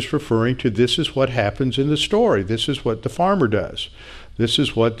part is just referring to this is what happens in the story. This is what the farmer does. This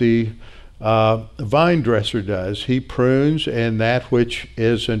is what the vine dresser does. He prunes, and that which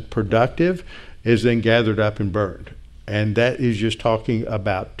isn't productive is then gathered up and burned. And that is just talking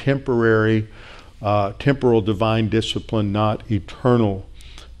about temporary, temporal divine discipline, not eternal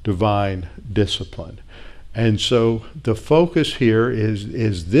divine discipline. And so the focus here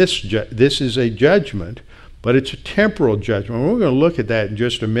is this is a judgment, but it's a temporal judgment. We're going to look at that in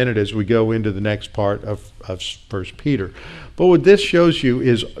just a minute as we go into the next part of 1 Peter. But what this shows you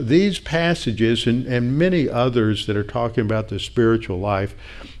is these passages and many others that are talking about the spiritual life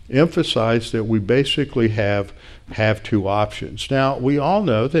emphasize that we basically have two options. Now, we all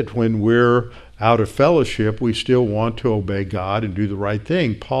know that when we're out of fellowship, we still want to obey God and do the right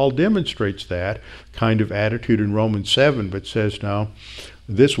thing. Paul demonstrates that kind of attitude in Romans 7, but says, no,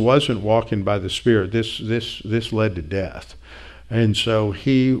 this wasn't walking by the Spirit. This led to death. And so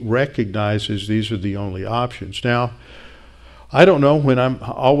he recognizes these are the only options. Now, I don't know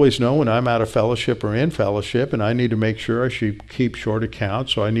always know when I'm out of fellowship or in fellowship, and I need to make sure I should keep short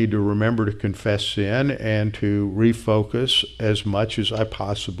account, so I need to remember to confess sin and to refocus as much as I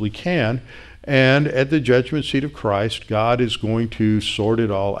possibly can. And at the judgment seat of Christ, God is going to sort it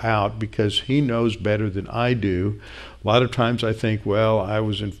all out, because he knows better than I do. A lot of times I think, well, I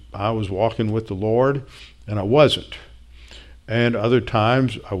was walking with the Lord, and I wasn't. And other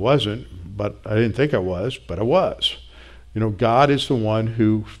times I wasn't, but I didn't think I was, but I was. God is the one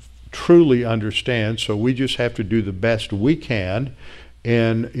who truly understands, so we just have to do the best we can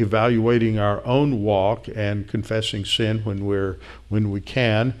in evaluating our own walk and confessing sin when we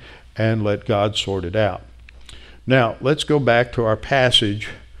can, and let God sort it out. Now, let's go back to our passage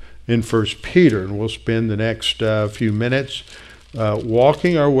in 1 Peter, and we'll spend the next few minutes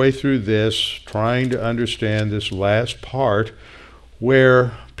walking our way through this, trying to understand this last part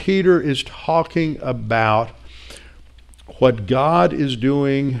where Peter is talking about what God is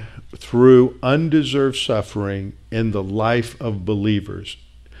doing through undeserved suffering in the life of believers.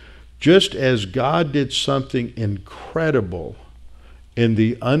 Just as God did something incredible in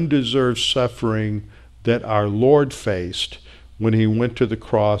the undeserved suffering that our Lord faced when he went to the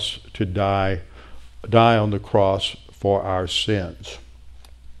cross to die on the cross for our sins.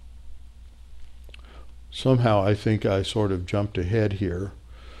 Somehow I think I sort of jumped ahead here.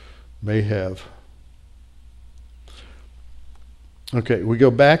 May have. Okay, we go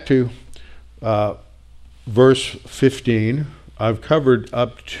back to verse 15. I've covered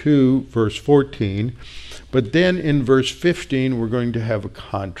up to verse 14, but then in verse 15 we're going to have a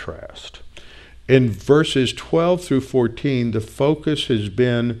contrast. In verses 12 through 14, the focus has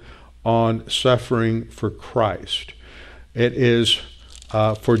been on suffering for Christ. It is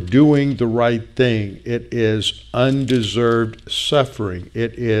for doing the right thing. It is undeserved suffering.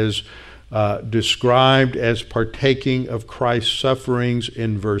 It is described as partaking of Christ's sufferings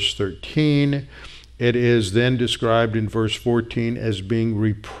in verse 13. It is then described in verse 14 as being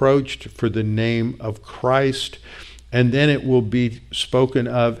reproached for the name of Christ. And then it will be spoken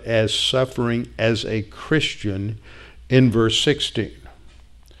of as suffering as a Christian in verse 16.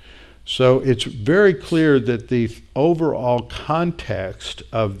 So it's very clear that the overall context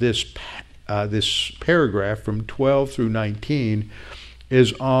of this paragraph from 12 through 19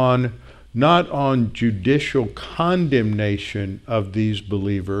 is not on judicial condemnation of these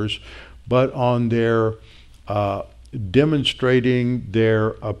believers, but on their demonstrating their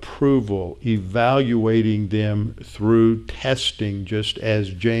approval, evaluating them through testing, just as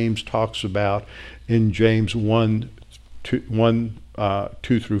James talks about in James 1, 2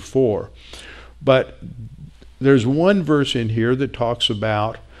 through 4. But there's one verse in here that talks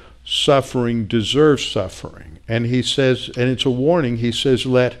about suffering deserves suffering. And he says, and it's a warning, he says,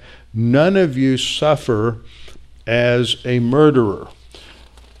 let none of you suffer as a murderer,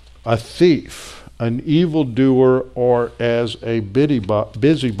 a thief, an evildoer, or as a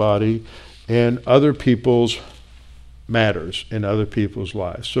busybody in other people's matters, in other people's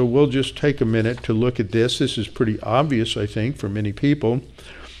lives. So we'll just take a minute to look at this. This is pretty obvious, I think, for many people,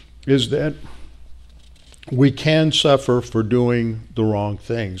 is that we can suffer for doing the wrong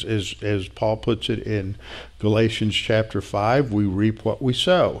things. As Paul puts it in Galatians chapter 5, we reap what we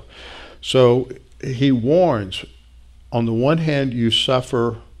sow. So he warns, on the one hand, you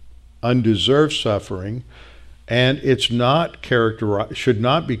suffer undeserved suffering, and it's not should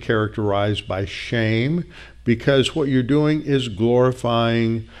not be characterized by shame, because what you're doing is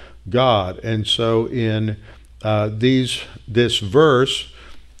glorifying God. And so in this verse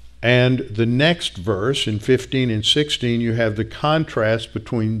and the next verse in 15 and 16, you have the contrast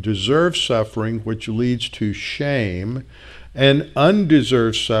between deserved suffering, which leads to shame, and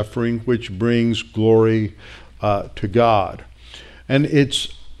undeserved suffering, which brings glory to God. And it's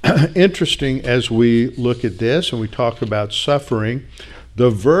interesting as we look at this and we talk about suffering,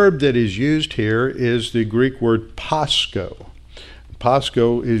 the verb that is used here is the Greek word pasco.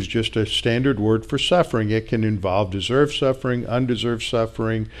 Pasco is just a standard word for suffering. It can involve deserved suffering, undeserved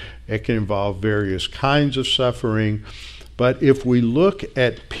suffering. It can involve various kinds of suffering. But if we look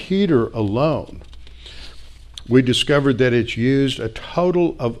at Peter alone, we discovered that it's used a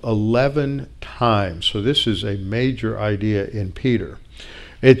total of 11 times. So this is a major idea in Peter.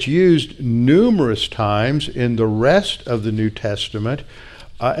 It's used numerous times in the rest of the New Testament,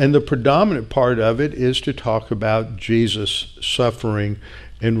 and the predominant part of it is to talk about Jesus' suffering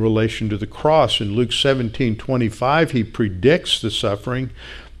in relation to the cross. In Luke 17:25, he predicts the suffering.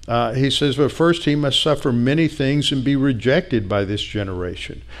 He says, but first he must suffer many things and be rejected by this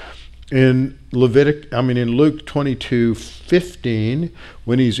generation. In Luke 22:15,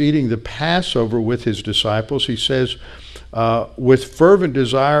 when he's eating the Passover with his disciples, he says, with fervent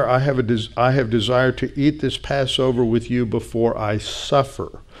desire, I have desired to eat this Passover with you before I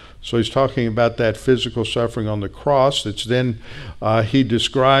suffer. So he's talking about that physical suffering on the cross. That's then he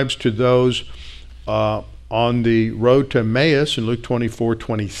describes to those on the road to Emmaus in Luke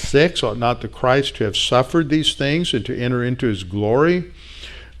 24:26, ought not the Christ to have suffered these things and to enter into his glory?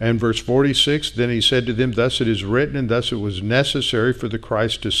 And verse 46, then he said to them, thus it is written, and thus it was necessary for the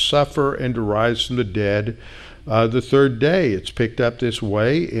Christ to suffer and to rise from the dead the third day. It's picked up this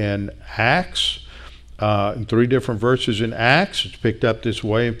way in Acts, in 3 different verses in Acts. It's picked up this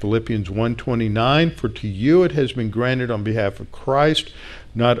way in Philippians 1:29. For to you it has been granted on behalf of Christ,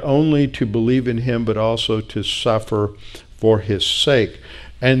 not only to believe in him, but also to suffer for his sake.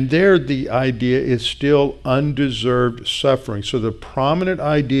 And there the idea is still undeserved suffering. So the prominent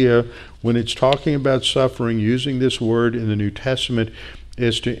idea when it's talking about suffering, using this word in the New Testament,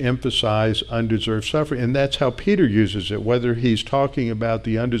 is to emphasize undeserved suffering. And that's how Peter uses it, whether he's talking about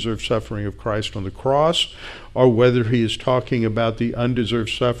the undeserved suffering of Christ on the cross or whether he is talking about the undeserved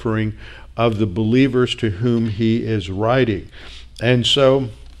suffering of the believers to whom he is writing. And so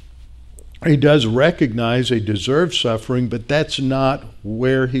he does recognize a deserved suffering, but that's not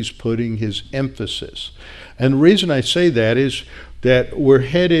where he's putting his emphasis. And the reason I say that is that we're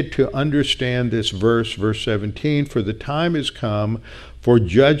headed to understand this verse 17, for the time has come for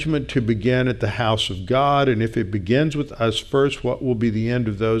judgment to begin at the house of God, and if it begins with us first, what will be the end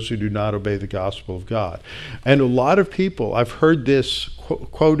of those who do not obey the gospel of God? And a lot of people, I've heard this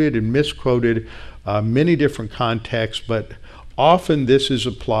quoted and misquoted many different contexts, but often this is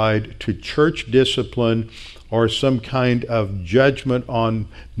applied to church discipline or some kind of judgment on,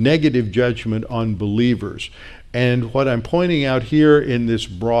 negative judgment on believers. And what I'm pointing out here in this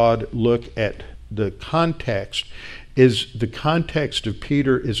broad look at the context is the context of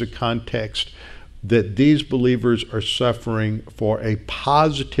Peter is a context that these believers are suffering for a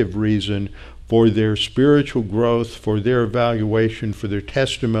positive reason, for their spiritual growth, for their evaluation, for their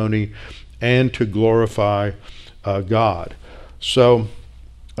testimony, and to glorify God. So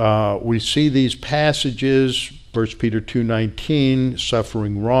we see these passages, 1 Peter 2:19,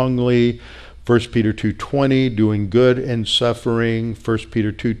 suffering wrongly, 1 Peter 2:20, doing good and suffering, 1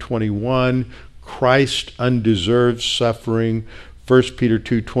 Peter 2:21, Christ undeserved suffering, 1 Peter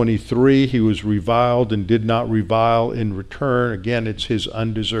 2:23, he was reviled and did not revile in return. Again, it's his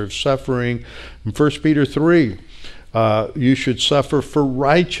undeserved suffering. In 1 Peter 3, you should suffer for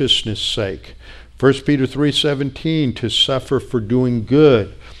righteousness' sake. 1 Peter 3:17, to suffer for doing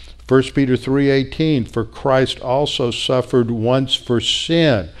good. 1 Peter 3:18, for Christ also suffered once for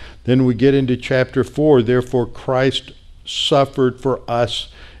sin. Then we get into chapter 4, therefore Christ suffered for us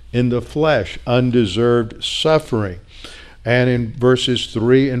in the flesh, undeserved suffering. And in verses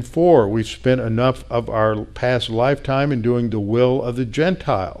 3 and 4, we've spent enough of our past lifetime in doing the will of the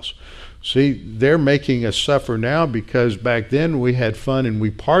Gentiles. See, they're making us suffer now because back then we had fun and we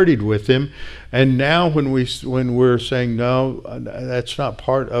partied with him. And now when we're saying, no, that's not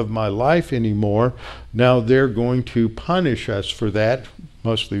part of my life anymore, now they're going to punish us for that.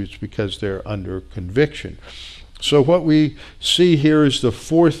 Mostly it's because they're under conviction. So what we see here is the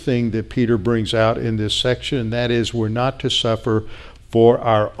fourth thing that Peter brings out in this section, and that is we're not to suffer for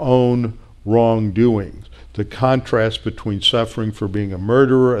our own wrongdoings. The contrast between suffering for being a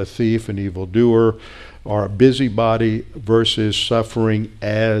murderer, a thief, an evildoer, or a busybody versus suffering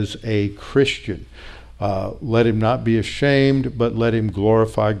as a Christian. Let him not be ashamed, but let him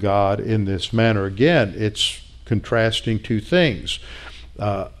glorify God in this manner. Again, it's contrasting two things.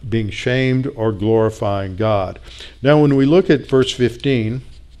 Being shamed or glorifying God. Now when we look at verse 15,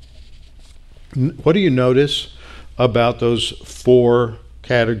 what do you notice about those four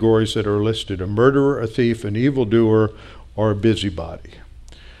categories that are listed? A murderer, a thief, an evildoer, or a busybody.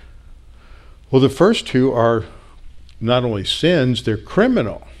 Well, the first two are not only sins, they're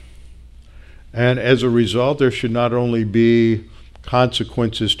criminal. And as a result, there should not only be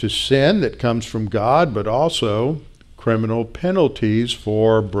consequences to sin that comes from God, but also criminal penalties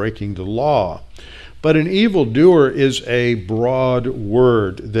for breaking the law. But an evildoer is a broad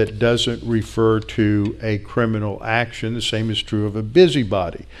word that doesn't refer to a criminal action. The same is true of a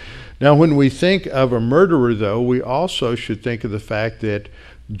busybody. Now, when we think of a murderer, though, we also should think of the fact that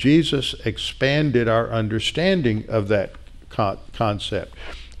Jesus expanded our understanding of that concept.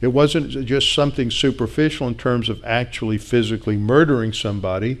 It wasn't just something superficial in terms of actually physically murdering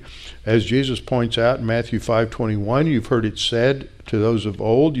somebody. As Jesus points out in Matthew 5:21, you've heard it said to those of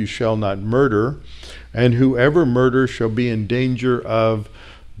old, you shall not murder, and whoever murders shall be in danger of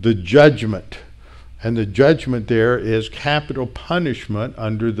the judgment. And the judgment there is capital punishment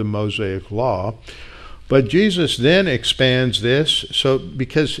under the Mosaic law. But Jesus then expands this, so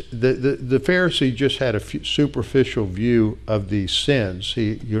because the Pharisee just had a superficial view of these sins.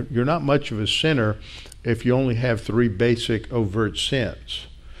 You're not much of a sinner if you only have three basic overt sins.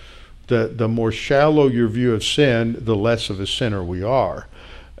 The more shallow your view of sin, the less of a sinner we are.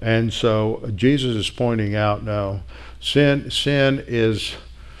 And so Jesus is pointing out, no, sin is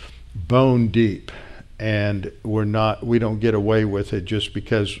bone deep. And we don't get away with it just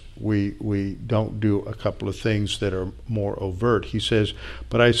because we don't do a couple of things that are more overt. He says,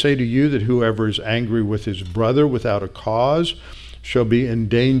 but I say to you that whoever is angry with his brother without a cause shall be in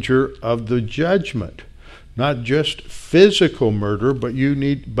danger of the judgment. Not just physical murder, but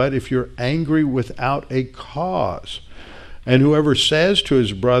if you're angry without a cause. And whoever says to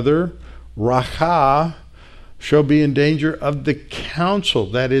his brother, Racha, shall be in danger of the council,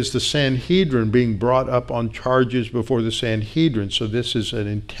 that is the Sanhedrin, being brought up on charges before the Sanhedrin. So this is an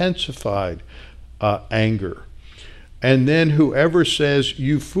intensified anger. And then whoever says,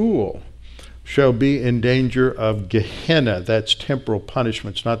 you fool, shall be in danger of Gehenna. That's temporal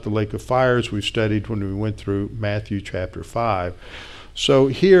punishments, not the lake of fires we studied when we went through Matthew chapter 5. So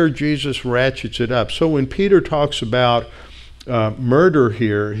here Jesus ratchets it up. So when Peter talks about murder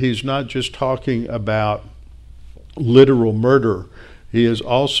here, he's not just talking about literal murder. He is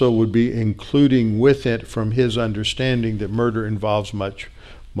also would be including with it, from his understanding, that murder involves much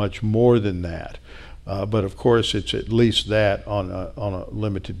more than that. But of course, it's at least that on a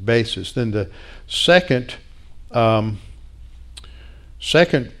limited basis. Then the second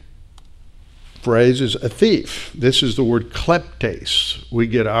phrase is a thief. This is the word kleptes. We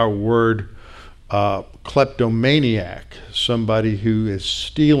get our word kleptomaniac, somebody who is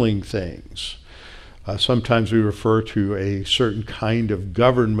stealing things. Sometimes we refer to a certain kind of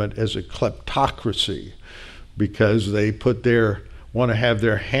government as a kleptocracy because they want to have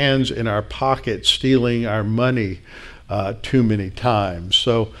their hands in our pocket stealing our money too many times.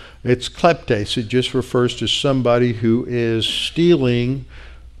 So it's kleptes. It just refers to somebody who is stealing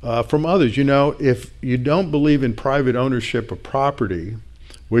from others. You know, if you don't believe in private ownership of property,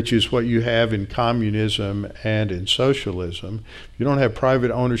 which is what you have in communism and in socialism, if you don't have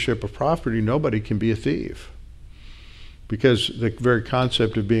private ownership of property, nobody can be a thief. Because the very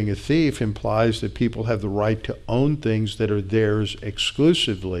concept of being a thief implies that people have the right to own things that are theirs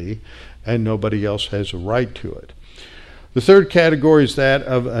exclusively, and nobody else has a right to it. The third category is that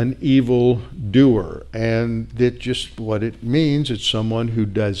of an evil doer, and that just what it means, it's someone who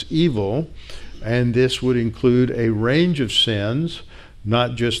does evil, and this would include a range of sins,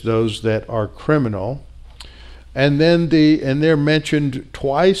 not just those that are criminal. And then they're mentioned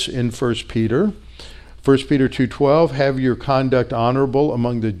twice in 1 Peter. 1 Peter 2:12, have your conduct honorable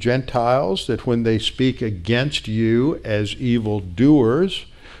among the Gentiles, that when they speak against you as evil doers,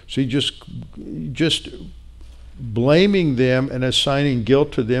 see, just blaming them and assigning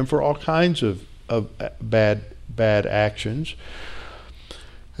guilt to them for all kinds of bad actions.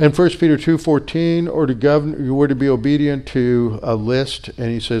 And 1 Peter 2:14, you were to be obedient to a list,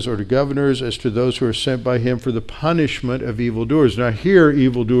 and he says, or to governors, as to those who are sent by him for the punishment of evildoers. Now here,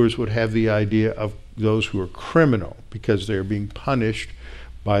 evildoers would have the idea of those who are criminal, because they're being punished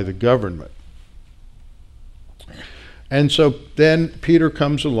by the government. And so then Peter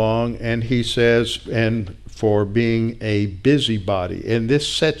comes along and he says, and for being a busybody, and this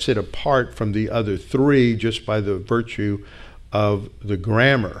sets it apart from the other three just by the virtue of the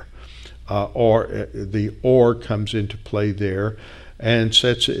grammar, or comes into play there and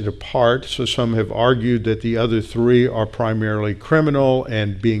sets it apart. So some have argued that the other three are primarily criminal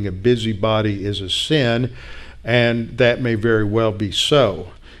and being a busybody is a sin, and that may very well be so.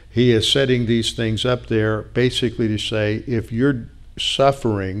 He is setting these things up there basically to say, if you're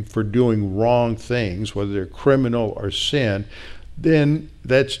suffering for doing wrong things, whether they're criminal or sin, then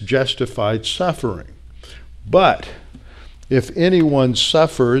that's justified suffering. But if anyone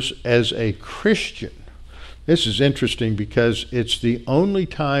suffers as a Christian, this is interesting because it's the only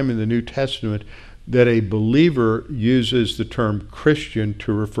time in the New Testament that a believer uses the term Christian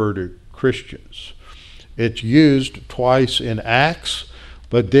to refer to Christians. It's used twice in Acts,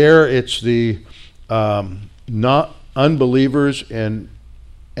 but there it's the not unbelievers in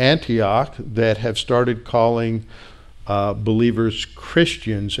Antioch that have started calling believers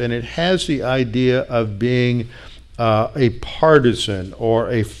Christians, and it has the idea of being a partisan or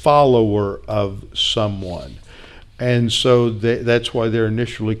a follower of someone. And so that's why they're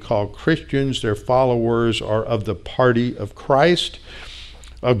initially called Christians. Their followers are of the party of Christ.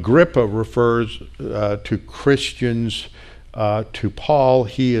 Agrippa refers to Christians to Paul.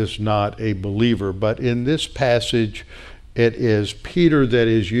 He is not a believer. But in this passage, it is Peter that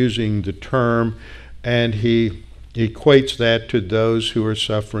is using the term, and he equates that to those who are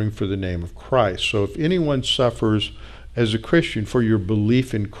suffering for the name of Christ. So if anyone suffers as a Christian for your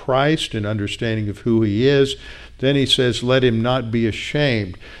belief in Christ and understanding of who he is, then he says, let him not be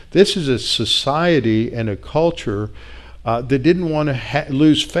ashamed. This is a society and a culture that didn't want to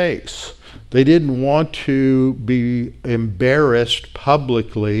lose face. They didn't want to be embarrassed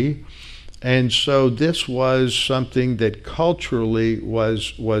publicly. And so this was something that culturally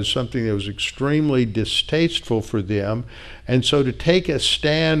was something that was extremely distasteful for them. And so to take a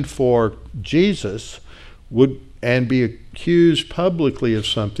stand for Jesus and be accused publicly of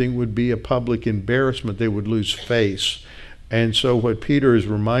something would be a public embarrassment. They would lose face. And so what Peter is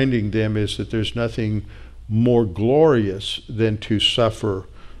reminding them is that there's nothing more glorious than to suffer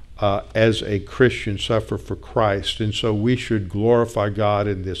as a Christian, suffer for Christ. And so we should glorify God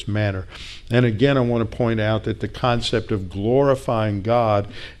in this manner. And again, I want to point out that the concept of glorifying God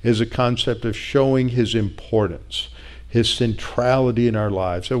is a concept of showing his importance, his centrality in our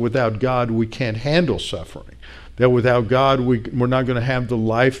lives. That without God, we can't handle suffering. That without God, we're not going to have the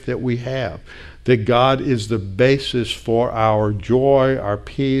life that we have. That God is the basis for our joy, our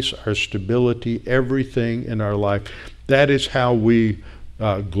peace, our stability, everything in our life. That is how we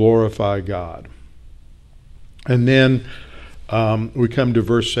glorify God. And then we come to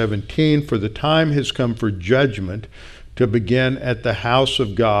verse 17. For the time has come for judgment to begin at the house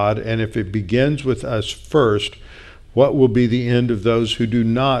of God, and if it begins with us first, what will be the end of those who do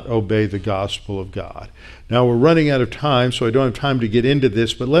not obey the gospel of God? Now we're running out of time, so I don't have time to get into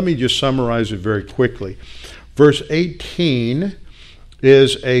this, but let me just summarize it very quickly. Verse 18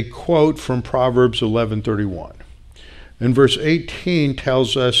 is a quote from Proverbs 11:31. And verse 18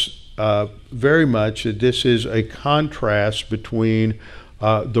 tells us very much that this is a contrast between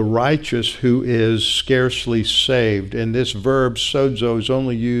the righteous who is scarcely saved. And this verb, sozo, is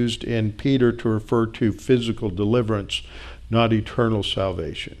only used in Peter to refer to physical deliverance, not eternal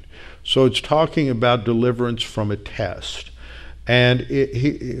salvation. So it's talking about deliverance from a test. And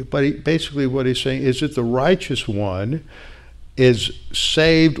basically what he's saying is that the righteous one is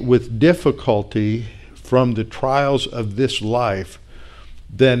saved with difficulty from the trials of this life,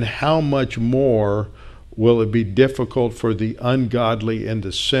 then how much more will it be difficult for the ungodly and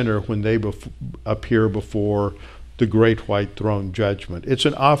the sinner when they appear before the great white throne judgment? It's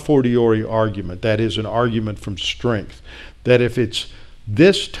an a fortiori argument. That is an argument from strength. That if it's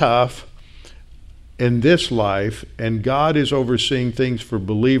this tough in this life, and God is overseeing things for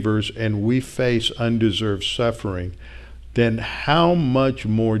believers, and we face undeserved suffering, then how much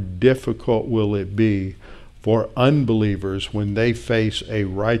more difficult will it be for unbelievers when they face a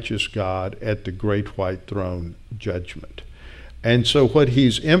righteous God at the great white throne judgment? And so what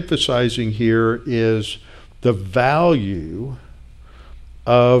he's emphasizing here is the value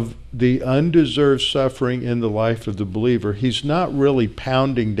of the undeserved suffering in the life of the believer. He's not really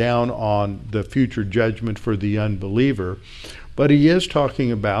pounding down on the future judgment for the unbeliever, but he is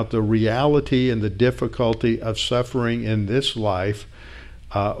talking about the reality and the difficulty of suffering in this life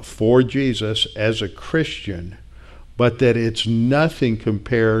for Jesus as a Christian, but that it's nothing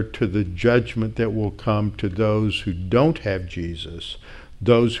compared to the judgment that will come to those who don't have Jesus,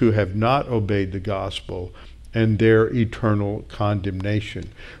 those who have not obeyed the gospel, and their eternal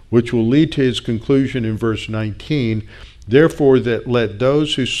condemnation, which will lead to his conclusion in verse 19. Therefore, that let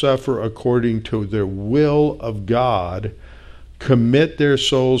those who suffer according to the will of God commit their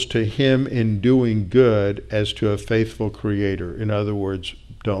souls to him in doing good as to a faithful creator. In other words,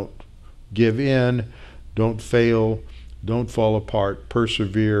 don't give in, don't fail, don't fall apart,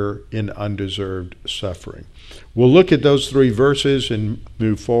 persevere in undeserved suffering. We'll look at those three verses and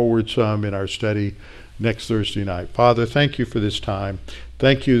move forward some in our study next Thursday night. Father, thank you for this time.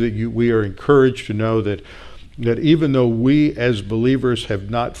 Thank you that we are encouraged to know that even though we as believers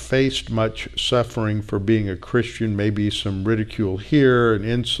have not faced much suffering for being a Christian, maybe some ridicule here, an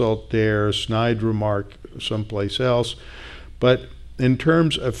insult there, a snide remark someplace else, but in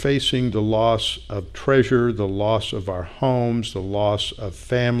terms of facing the loss of treasure, the loss of our homes, the loss of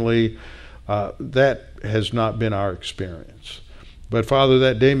family, that has not been our experience. But Father,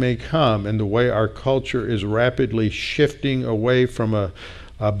 that day may come, and the way our culture is rapidly shifting away from a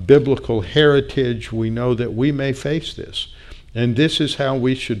biblical heritage, we know that we may face this. And this is how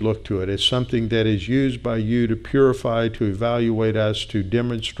we should look to it, as something that is used by you to purify, to evaluate us, to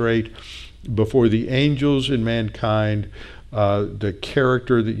demonstrate before the angels and mankind the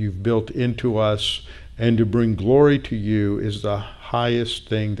character that you've built into us, and to bring glory to you is the highest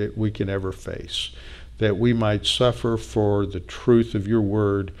thing that we can ever face, that we might suffer for the truth of your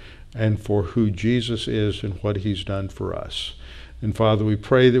word and for who Jesus is and what he's done for us. And Father, we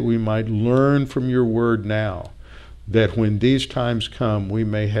pray that we might learn from your word now, that when these times come, we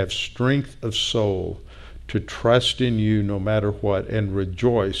may have strength of soul to trust in you no matter what, and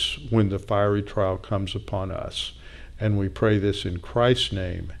rejoice when the fiery trial comes upon us. And we pray this in Christ's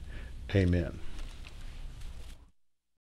name. Amen.